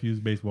 my nephew's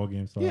baseball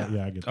game, so Yeah.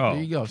 yeah, I get. Oh,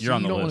 There you go. you're So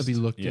on you the don't want to be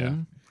list. looked Yeah.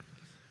 in.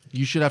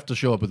 You should have to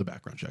show up with a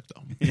background check,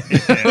 though.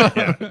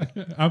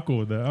 I'm cool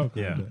with that. I'm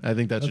cool Yeah. with that. I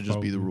think that should That's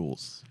just be the probably-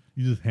 rules.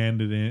 You just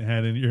hand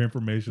in your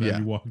information Yeah. as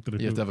you walk through.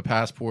 You have to have a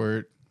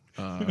passport.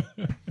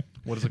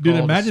 What is it Dude,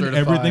 called? imagine Certified-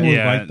 everything was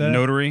Yeah, like that.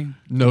 notary.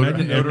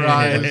 Imagine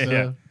notarized.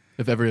 Yeah.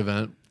 If every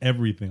event.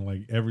 everything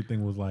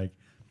was like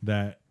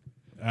that.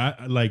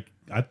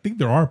 I think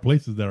there are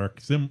places that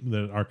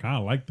are kind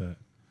of like that,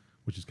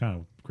 which is kind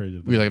of crazy.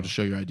 to We think have to about.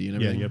 show your ID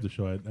and Yeah, everything. you have to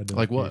show identification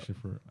Like what?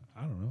 for.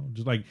 I don't know.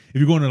 Just like if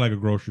you're going to like a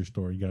grocery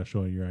store, you got to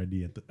show your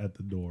ID at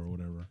the door or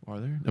whatever. Are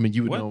there? I mean,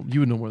 you would What? know.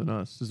 You would know more than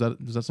us. Is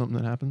that something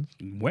that happens?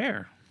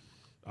 Where?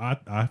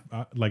 I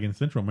like in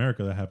Central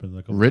America that happens.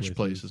 A couple Rich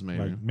places, maybe.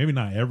 Like maybe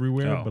not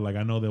everywhere, Oh. but like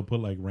I know they'll put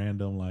like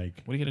random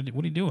like What are you gonna do?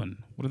 What are you doing?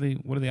 What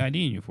are they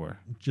IDing you for?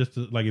 just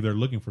to, like if they're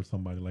looking for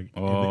somebody, like if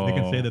they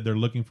can Oh. say that they're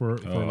looking for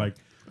Oh. like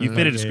You fit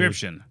a like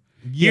description.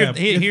 Yeah,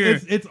 Here-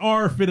 it's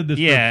our fitted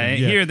description. Yeah,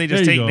 here they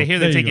just There you take go. they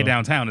There take you it go.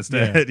 downtown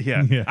instead.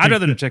 Yeah. Yeah. Yeah. I'd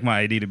rather them check my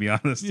ID to be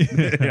honest.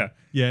 Yeah.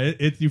 Yeah,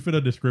 it's you fit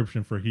a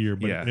description for here,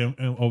 but Yeah.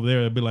 and over there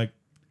it'd be like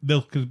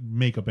they'll could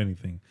make up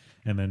anything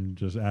and then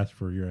just ask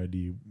for your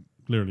ID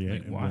clearly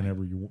Like, why?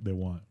 whenever they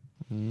want.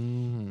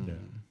 Mm. Yeah,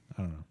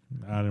 I don't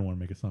know. I didn't want to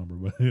make it somber,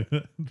 but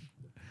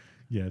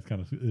yeah, it's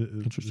kind of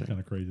it's Interesting. kind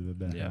of crazy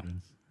that Yeah.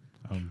 happens.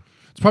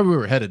 It's probably where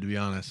we're headed, to be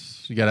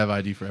honest. You got to have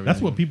ID for everything.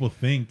 That's what people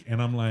think,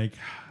 and I'm like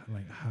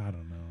I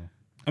don't know.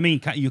 I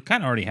mean, you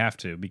kind of already have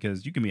to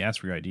because you can be asked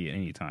for your ID at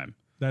any time.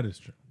 That is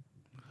true.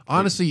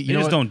 Honestly, you They know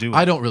just what? don't do it.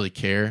 I don't really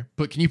care.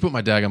 But can you put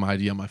my daggone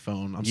ID on my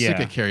phone? I'm sick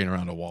Yeah. of carrying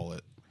around a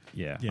wallet.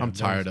 Yeah. Yeah. I'm that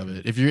tired is of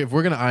it. If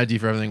we're gonna ID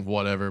for everything,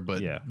 whatever.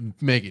 But Yeah.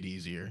 make it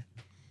easier.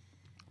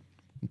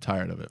 I'm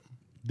tired of it.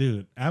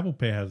 Dude, Apple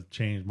Pay has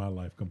changed my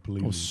life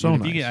completely. Oh, so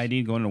If nice. you get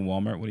ID going to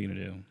Walmart, what are you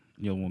gonna do?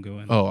 You won't go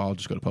in. Oh, I'll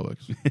just go to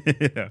Publix.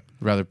 Yeah.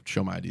 Rather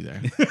show my ID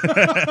there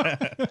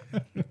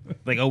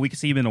Like, oh, we can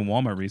see you've been to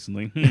Walmart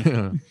recently.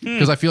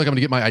 because I feel like I'm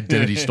gonna get my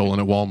identity stolen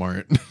at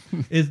Walmart.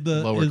 Is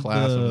the Lower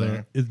class over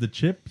there. Is the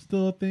chip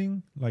still a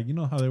thing? Like you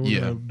know how they were Yeah.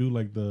 gonna do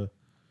like the.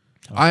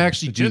 I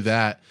actually The do chips?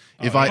 that.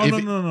 If Oh, I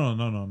if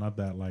no, not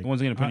that. Like The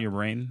one's gonna put in I- your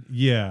brain,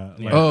 Yeah,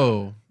 like,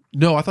 oh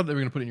no, I thought they were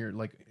gonna put it in your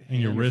like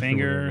in your your wrist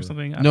finger or whatever.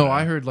 something. no, don't know.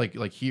 I heard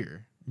like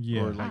here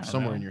Yeah. or I like don't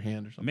somewhere know. in your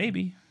hand or something.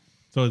 Maybe.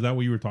 So is that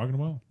what you were talking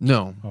about?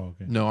 No, Oh,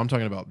 okay. no, I'm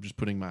talking about just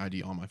putting my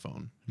ID on my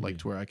phone, like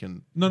to where I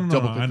can No,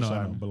 double I click know, the I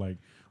know. side. But like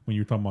when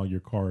you're talking about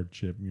your card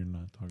chip, you're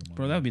not talking about.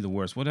 Bro, that would be the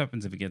worst. What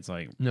happens if it gets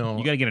like No.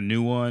 You gotta get a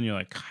new one. You're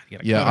like, God, you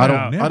gotta Yeah, cut it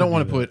out. never I don't do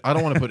want to that. put I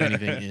don't want to put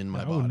anything in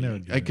my I would never body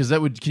do that. because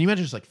that would. Can you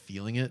imagine just like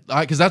feeling it?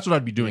 Because that's what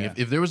I'd be doing Yeah.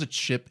 if there was a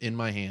chip in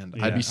my hand.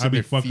 Yeah, I'd be sitting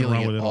there fucking feeling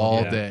around it with it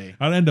all day. day.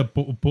 I'd end up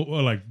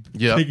like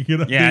Yeah. taking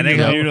it up. Yeah, taking then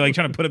it out. you're like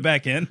trying to put it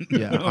back in.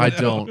 Yeah, I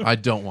don't want I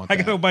that.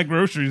 gotta go buy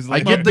groceries. I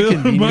Like, get the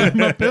convenience.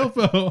 my pill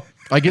fell.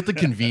 I get the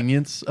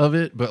convenience of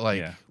it, but like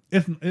yeah.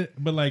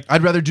 But like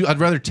I'd rather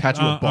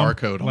tattoo a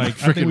barcode on my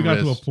like I think we freaking got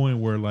to a wrist. point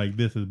where like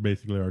this is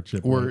basically our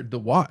chip. Or right? the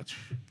watch.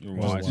 Your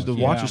Well, watch. Dude, the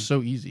Yeah. watch is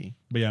so easy.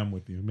 But yeah, I'm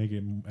with you. Make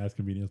it as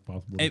convenient as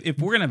possible. If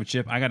we're gonna have a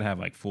chip, I gotta have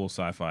like full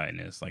sci-fi in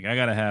this. Like I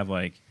gotta have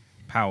like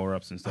power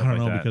ups and stuff I don't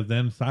like know that. because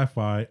then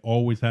sci-fi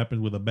always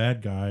happens with a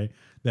bad guy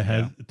that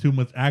has too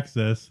much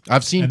access.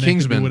 I've seen and then can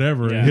do Kingsman.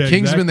 whatever. Yeah. Yeah, Kingsman,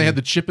 exactly. they had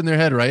the chip in their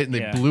head, right? And they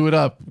Yeah. blew it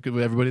up with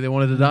everybody they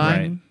wanted to die.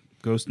 Right.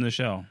 Ghost in the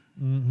Shell.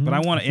 Mhm. But I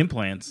want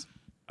implants.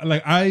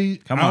 Like I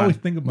Come always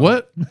on. think about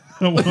What?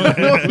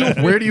 what?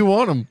 Where do you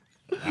want them?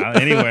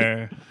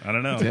 Anywhere. I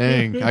don't know.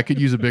 Dang, I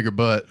could use a bigger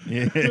butt.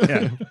 Yeah.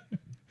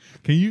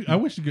 Can you? I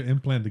wish you could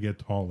implant to get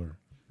taller.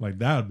 Like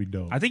that would be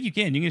dope. I think you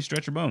can. You can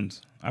stretch your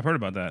bones. I've heard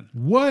about that.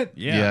 What?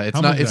 Yeah. it's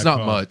How not. much It's does that not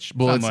cost? much.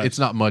 Well, Not much. it's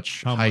not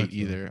much How height much, though?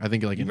 either. I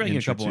think like You an probably get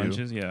inch a couple or two.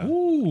 inches. Yeah.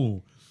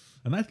 Ooh,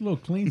 a nice little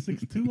clean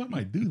 6'2". I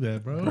might do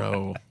that, bro.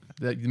 Bro,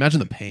 imagine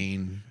the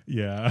pain.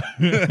 Yeah.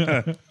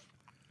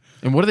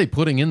 And what are they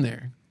putting in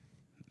there?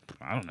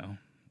 I don't know.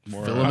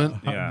 More, Filament?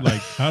 Yeah.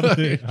 Like how do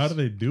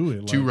they do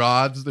it? Two Like,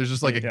 rods. There's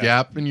just like a Yeah.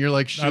 gap in your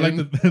like shin. I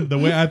like the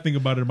way I think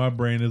about it in my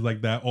brain is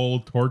like that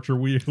old torture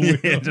wheel.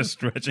 Yeah, just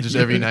stretching. Just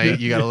every night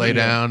you got to lay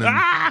down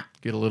and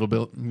get a little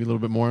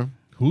bit more.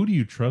 who do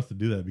you trust to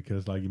do that?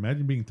 Because like,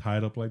 imagine being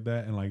tied up like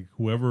that, and like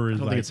whoever is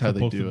don't like think it's how they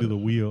supposed do to do it. the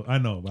wheel. I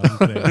know, but I'm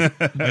saying, like,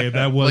 if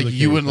that was Like the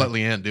you case, wouldn't like,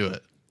 let Leanne do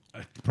it.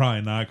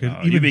 probably not,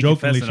 because you'd even be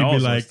jokingly she'd confessing all be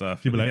sorts like, of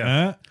stuff.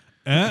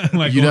 like,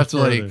 like You'd going have to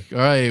further. like, all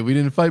right, we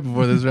didn't fight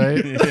before this,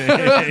 right?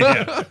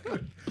 Yeah.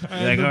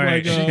 I Like, look all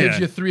right, She Yeah. gives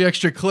you 3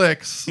 extra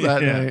clicks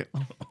that Yeah. night.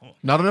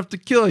 Not enough to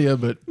kill you,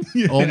 but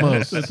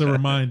almost. That's to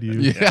remind you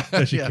Yeah,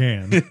 that she yeah.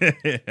 can.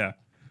 Yeah.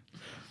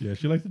 Yeah,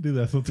 she likes to do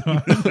that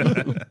sometimes.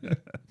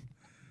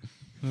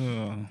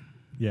 Oh.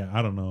 Yeah,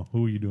 I don't know.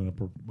 Who are you doing?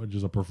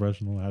 Just a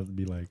professional has to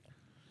be like,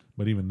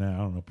 but even that, I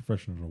don't know.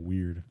 Professionals are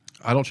weird.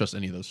 I don't trust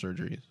any of those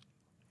surgeries.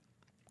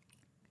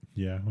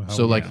 Yeah. how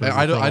So we like, got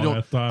I so don't, I long don't,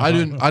 as time.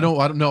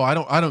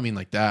 I don't mean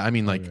like that. I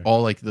mean like Okay.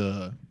 all like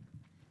the,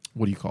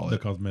 what do you call the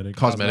it? cosmetic.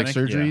 Cosmetic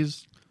Cosmetic,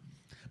 surgeries.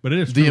 But it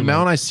is The true,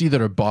 amount like, I see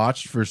that are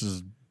botched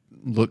versus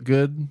look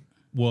good.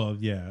 well,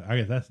 yeah,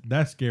 I guess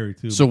that's scary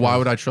too. So why because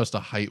would I trust a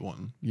height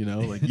one? You know,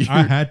 like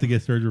I had to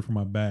get surgery for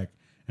my back,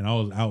 and I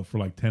was out for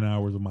like 10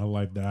 hours of my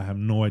life that I have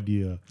no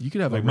idea. you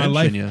could have Like a my wrench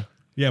life, in you.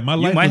 yeah, my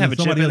You life might was have in a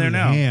chip somebody in there else's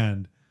now.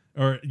 hand,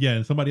 or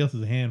in somebody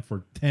else's hand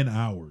for 10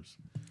 hours.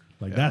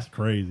 Like Yeah. that's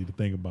crazy to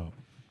think about.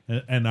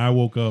 And I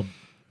woke up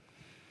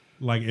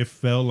like it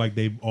felt like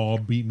they all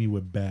beat me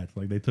with bats.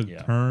 Like they took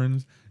Yeah.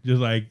 turns,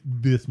 just like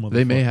this motherfucker.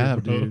 They may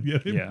have, bro. dude. Yeah,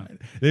 Yeah.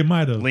 they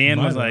might have. Leanne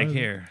Might was have. like,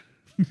 here.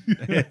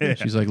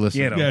 She's like, listen,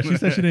 Get 'em. Yeah, she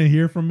said she didn't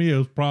hear from me. It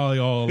was probably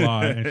all a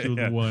lie, and she was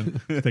the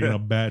one taking a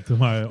bat to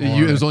my arm.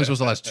 it was only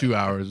supposed to last 2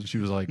 hours, and she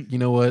was like, you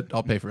know what?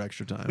 I'll pay for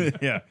extra time.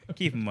 Yeah.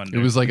 Keep him under.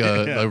 It was like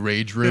a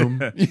rage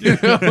room. You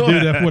know?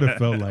 Dude, that's what it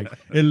felt like.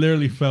 It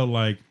literally felt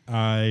like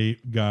I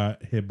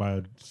got hit by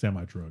a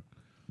semi truck,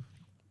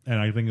 and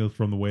I think it was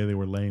from the way they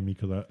were laying me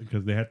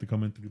because they had to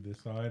come in through this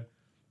side,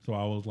 so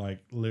I was like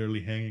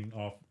literally hanging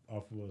off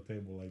of a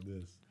table like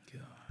this.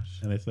 Gosh.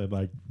 And they said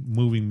like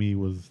moving me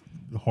was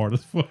hard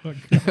as fuck. I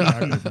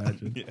can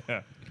imagine.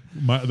 Yeah.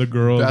 The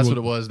girls. That's what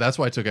it was. That's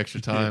why it took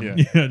extra time. Yeah.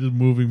 Yeah, just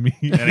moving me.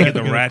 And I get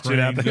the Like a ratchet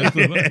out crane, there. just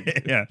to,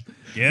 like, Yeah.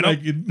 Get like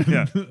him. it-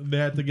 Yeah. they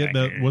had to get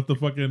the what's the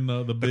fucking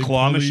the big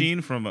Claw pulley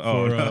machine from. for,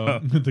 Oh, no.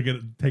 to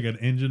take an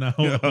engine out.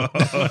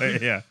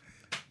 Yeah.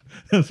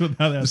 That's what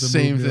how they have The to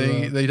same move you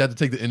thing. around. They'd have to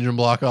take the engine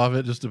block off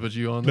it just to put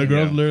you on The there.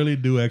 girls Yeah. literally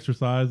do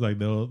exercise, like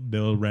they'll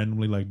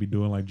randomly like be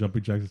doing like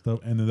jumping jacks and stuff,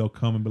 and then they'll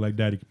come and be like,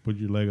 "Daddy, put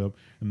your leg up,"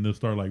 and they'll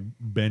start like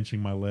benching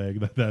my leg.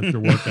 That's their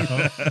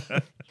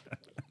workout.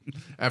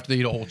 After they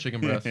eat a whole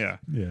chicken breast. Yeah.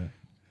 Yeah,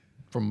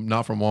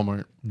 Not from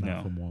Walmart. not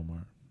No. from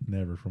Walmart.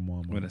 Never from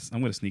Walmart.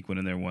 I'm gonna sneak one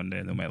in there one day,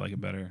 and they might like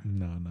it better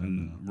No,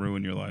 and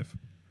ruin your life.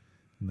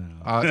 no.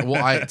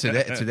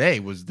 Today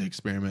was the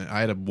experiment. I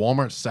had a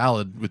Walmart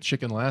salad with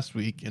chicken last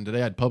week, and today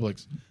I had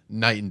Publix.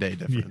 Night and day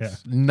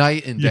difference. Yeah.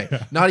 Night and day.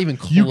 Yeah. Not even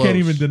close. You can't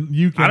even.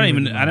 You can't I don't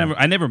even. deny it.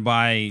 I never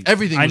buy.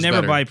 Everything I was never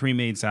better. buy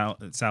pre-made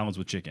salads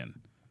with chicken.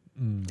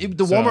 The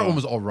So- Walmart one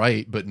was all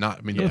right, but not.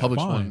 I mean, the It's Publix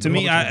fine. one. To the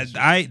me, Publix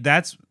one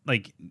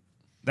I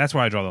that's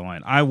where I draw the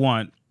line. I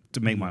want to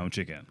make my own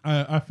chicken.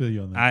 I feel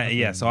you on that. I feel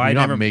you on So that. I You're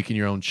never not making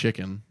your own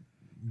chicken.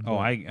 Oh,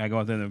 I go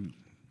out there to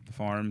the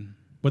farm.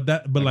 But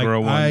like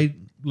grow one. I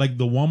like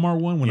the Walmart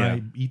one. When Yeah.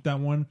 I eat that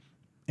one,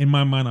 in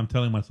my mind, I'm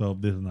telling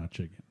myself this is not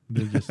chicken.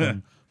 This is just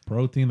some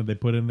protein that they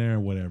put in there or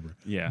whatever.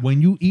 Yeah.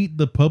 When you eat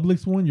the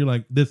Publix one, you're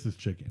like, this is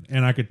chicken,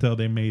 and I could tell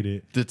they made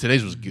it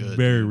Today's was good.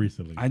 very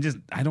recently.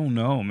 I don't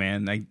know,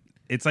 man.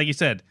 It's like you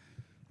said.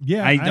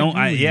 yeah, I don't.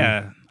 agree with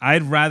you.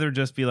 I'd rather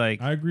just be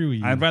like. I agree with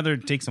you. I'd rather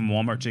take some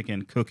Walmart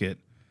chicken, cook it,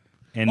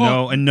 and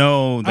Oh,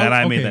 know that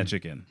I made okay. that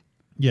chicken.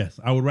 Yes,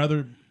 I would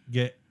rather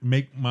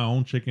make my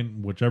own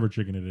chicken, whichever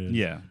chicken it is.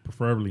 Yeah.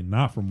 preferably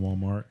not from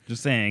Walmart.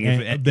 Just saying.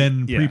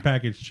 Then yeah.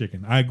 prepacked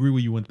chicken. I agree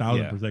with you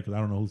 1,000% because I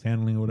don't know who's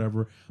handling or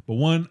whatever. But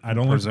one, I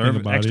don't like to think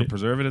about extra it.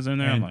 preservatives in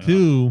there. I'm And like,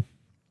 two,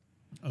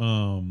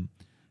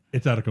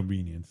 it's out of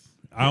convenience.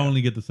 I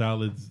only get the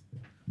salads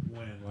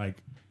when like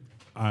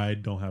I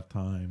don't have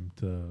time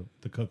to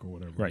cook or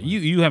whatever. right. Like,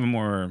 You have a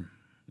more,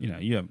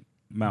 you have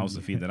mouths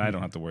to feed that I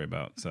don't have to worry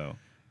about. So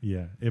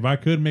yeah. If I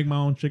could make my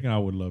own chicken, I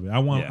would love it. I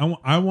want Yeah.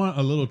 I want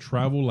a little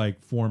travel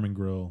like Foreman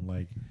grill,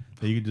 like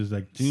that you could just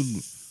like Dude.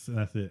 and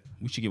that's it.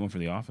 we should get one for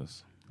the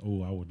office.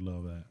 Oh, I would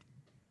love that.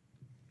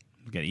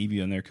 We got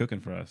Evie in there cooking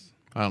for us.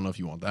 I don't know if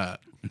you want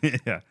that.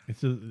 Yeah.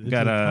 It's a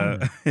Got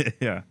a timer.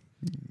 yeah.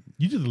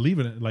 You just leave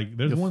it like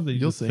there's ones that you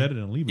you'll just see. set it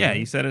and leave it. Yeah, right?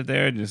 you set it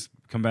there. Just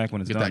come back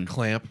when it's Get done. that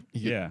clamp.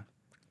 Yeah.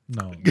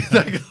 No. Get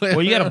that clamp.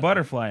 Well, you got to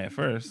butterfly it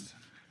first.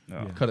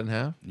 Oh. Cut it in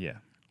half. Yeah.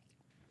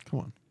 Come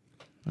on.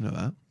 I know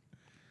that.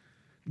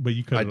 But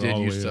you cut I it did all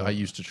the used way to. up. I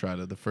used to try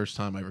to. The first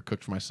time I ever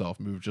cooked for myself,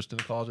 moved just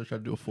into college. I tried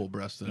to do a full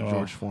breast and a Oh.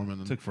 George Foreman,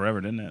 and Took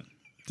forever, didn't it?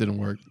 didn't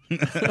work.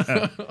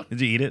 Did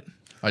you eat it?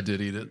 I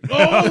did eat it.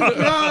 Oh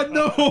God,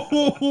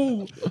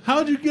 no!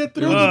 How'd you get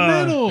through the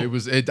middle? It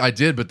was. I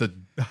did, but the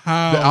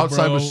How,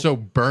 outside bro? was so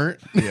burnt.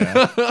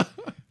 Yeah. It's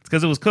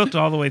because it was cooked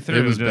all the way through.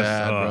 It was Just,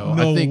 bad, bro.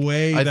 No I think,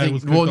 way I that think,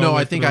 was well, cooked no, all the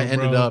I way think I through,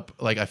 ended bro. up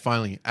like I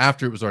finally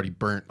after it was already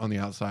burnt on the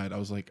outside. I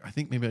was like, I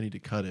think maybe I need to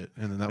cut it,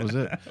 and then that was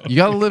it. You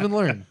got to live and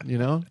learn, you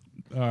know.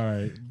 All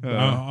right,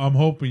 I'm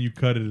hoping you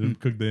cut it and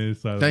cook the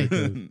inside. Hey,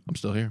 Because, I'm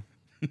still here.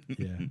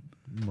 yeah,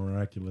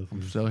 miraculous.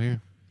 I'm still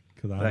here.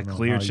 That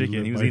clear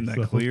chicken. He was eating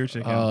that clear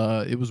chicken.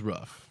 It was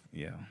rough.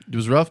 Yeah. It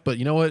was rough, but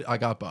you know what? I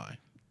got by.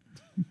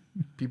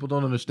 People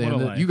don't understand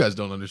What a it. life. You guys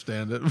don't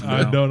understand it.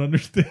 I don't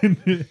understand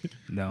it.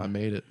 No. I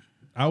made it.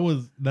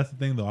 That's the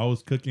thing though. I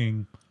was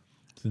cooking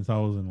since I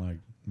was in like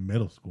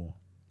middle school.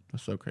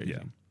 That's so crazy.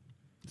 Yeah.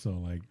 So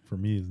like for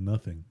me, it's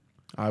nothing.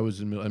 I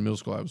was in middle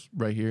school. I was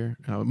right here.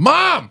 And I went,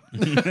 Mom!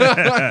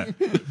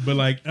 But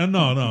like,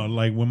 no.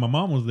 Like when my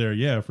mom was there,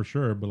 yeah, for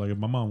sure. But like if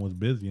my mom was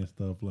busy and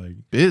stuff, like,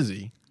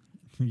 Busy?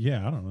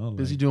 yeah, I don't know. Like,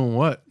 Busy doing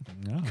what?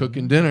 I don't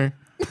Cooking dinner.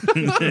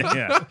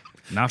 Yeah.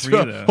 Not for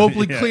you though.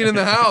 Hopefully Yeah. cleaning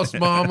the house,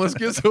 Mom. Let's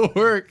get to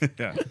work.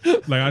 Yeah.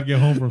 know. Like I'd get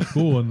home from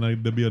school and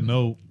like there'd be a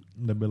note.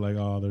 They'd be like,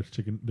 "Oh,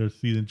 there's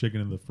seasoned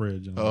chicken in the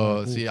fridge." And I'm Oh,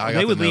 like, see, "Ooh." I got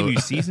They the would leave note. you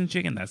seasoned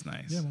chicken. That's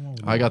nice. Yeah, my mom was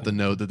I got the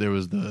note that there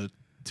was the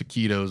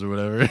taquitos or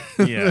whatever.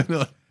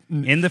 Yeah.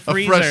 In the A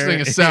freezer. fresh thing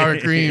of sour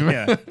cream.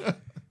 Yeah.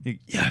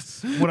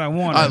 Yes. What I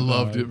want. I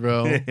loved it,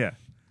 bro. Yeah.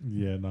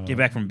 Yeah, no. Get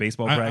back from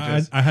baseball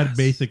practice. I had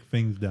basic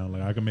things down.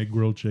 Like I could make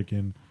grilled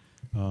chicken.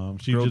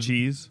 Grilled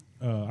cheese.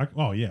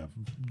 Oh yeah,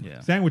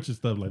 Yeah. sandwiches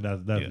stuff like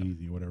that's Yeah.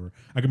 easy. Whatever.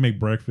 I could make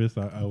breakfast.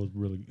 I was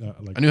really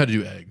like I knew how to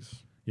do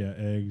eggs. yeah,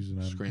 eggs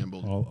and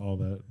Scrambled. all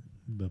that,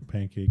 the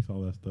pancakes,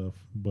 all that stuff.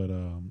 But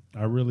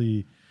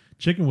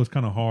chicken was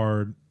kind of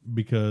hard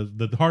because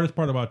the hardest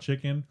part about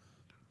chicken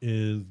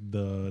is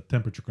the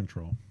temperature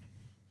control.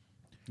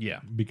 Yeah.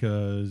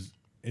 Because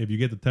if you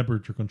get the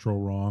temperature control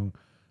wrong,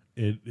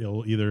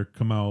 it'll either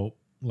come out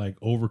like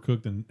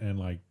overcooked and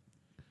like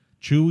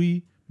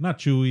chewy, not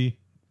chewy,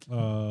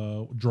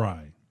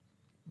 dry,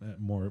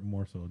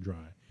 more so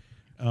dry,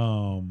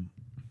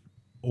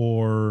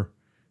 or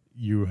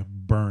you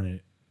burn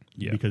it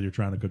because you're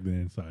trying to cook the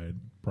inside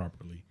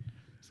properly.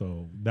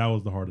 So that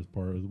was the hardest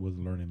part was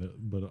learning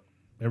that, but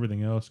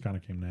everything else kind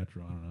of came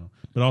natural. I don't know,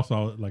 but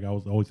also like I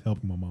was always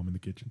helping my mom in the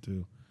kitchen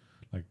too.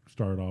 Like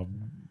started off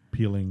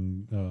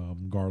peeling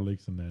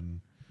garlics and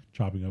then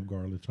chopping up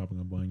garlic, chopping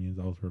up onions.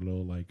 I was her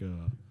little like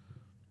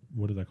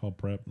what is that called,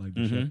 prep? Like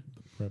the chef,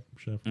 the prep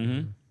chef.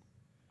 Mhm.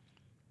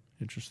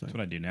 Interesting. That's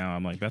what I do now.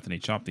 I'm like, Bethany,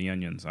 chop the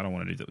onions. I don't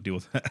want to deal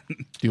with that.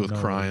 Deal with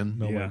crying.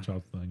 Nobody Yeah.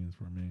 chops the onions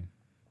for me.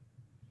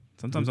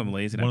 Sometimes I'm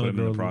lazy and I One put of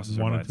them in the the girls processor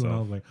by wanted to, and I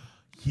itself. was like,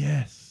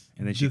 yes.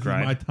 And then she this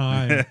cried. is my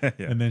time.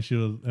 Yeah. And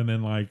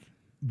then like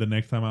the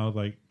next time I was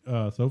like,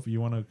 Sophie,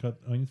 you want to cut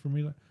onions for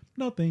me? Like,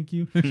 no, thank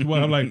you.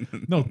 I'm like,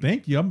 no,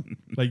 thank you. I'm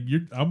like,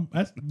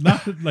 that's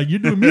not like you're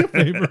doing me a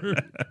favor.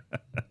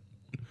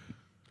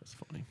 That's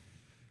funny.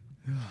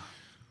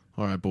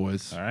 All right,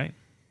 boys. All right.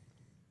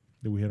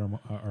 Did we hit our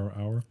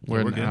hour?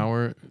 We're we're at good. an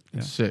hour Yeah.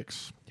 and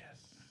 6.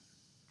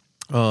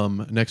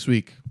 Yes. Next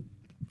week,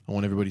 I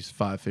want everybody's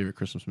 5 favorite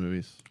Christmas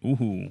movies.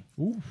 Ooh.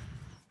 Ooh.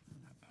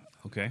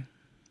 Okay.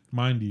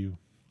 Mind you,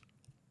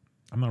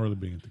 I'm not really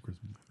big into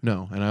Christmas.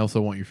 No, and I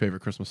also want your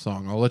favorite Christmas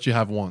song. I'll let you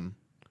have one.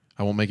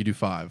 I won't make you do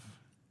 5.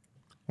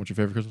 I want your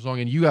favorite Christmas song,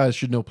 and you guys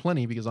should know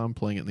plenty because I'm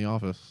playing it in the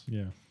office.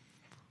 Yeah.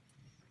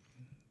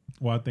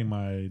 Well, I think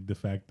my de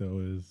facto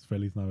is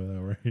Feliz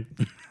Navidad, right?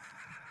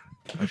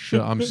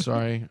 I'm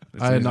sorry.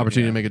 I had an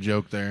opportunity to make a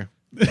joke there.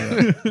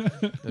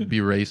 That'd be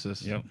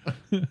racist. Yep.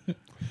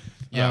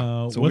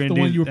 Yeah. So we're what's the gonna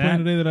one do you were playing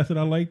that. today that I said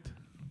I liked?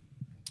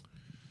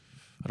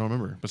 I don't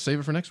remember, but save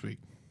it for next week.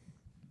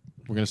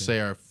 We're gonna say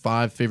our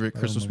 5 favorite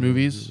Christmas I don't remember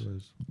movies. what it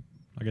was.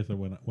 I guess that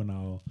when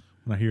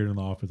I hear it in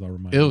the office, I'll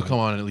remind It'll you. come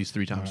on at least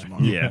 3 times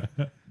tomorrow. Yeah.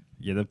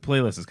 Yeah. The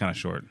playlist is kind of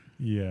short.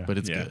 Yeah, But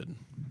it's Yeah. good.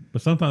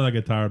 but sometimes I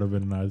get tired of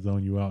it and I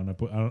zone you out and I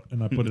put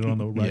it on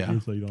the right Yeah. ear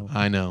so you don't.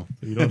 I know.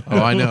 So you don't.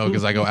 Oh, I know,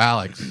 because I go,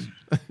 Alex.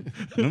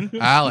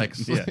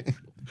 Alex. Yeah.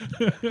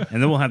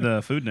 And then we'll have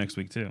the food next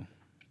week too.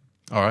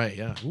 All right,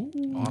 yeah. We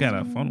got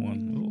a fun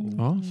one.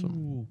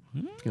 Awesome.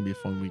 It's going to be a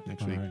fun week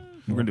next All week. right.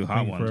 We're gonna do hot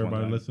Thank you ones for one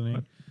everybody time.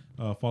 listening.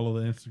 Follow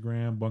the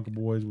Instagram Bunker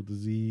Boys with the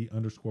Z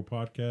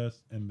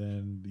 _podcast, and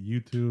then the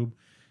YouTube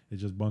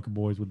is just Bunker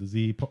Boys with the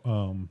Z.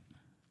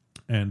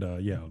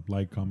 Yeah,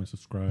 like, comment,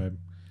 subscribe,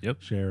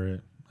 Yep. share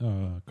it.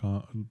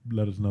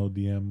 Let us know.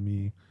 DM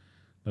me.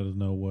 Let us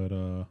know what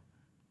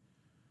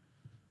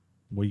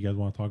you guys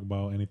want to talk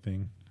about.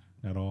 Anything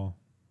at all.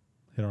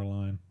 Hit our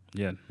line.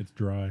 Yeah. It's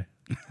dry.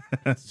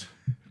 It's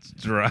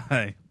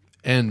dry.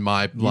 And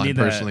my line need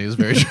that. personally is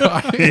very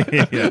dry.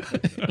 Yeah.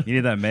 You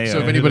need that mayo. So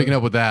if anybody can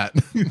help with that.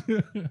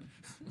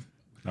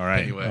 All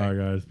right. Anyway. All right,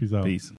 guys. Peace out. Peace.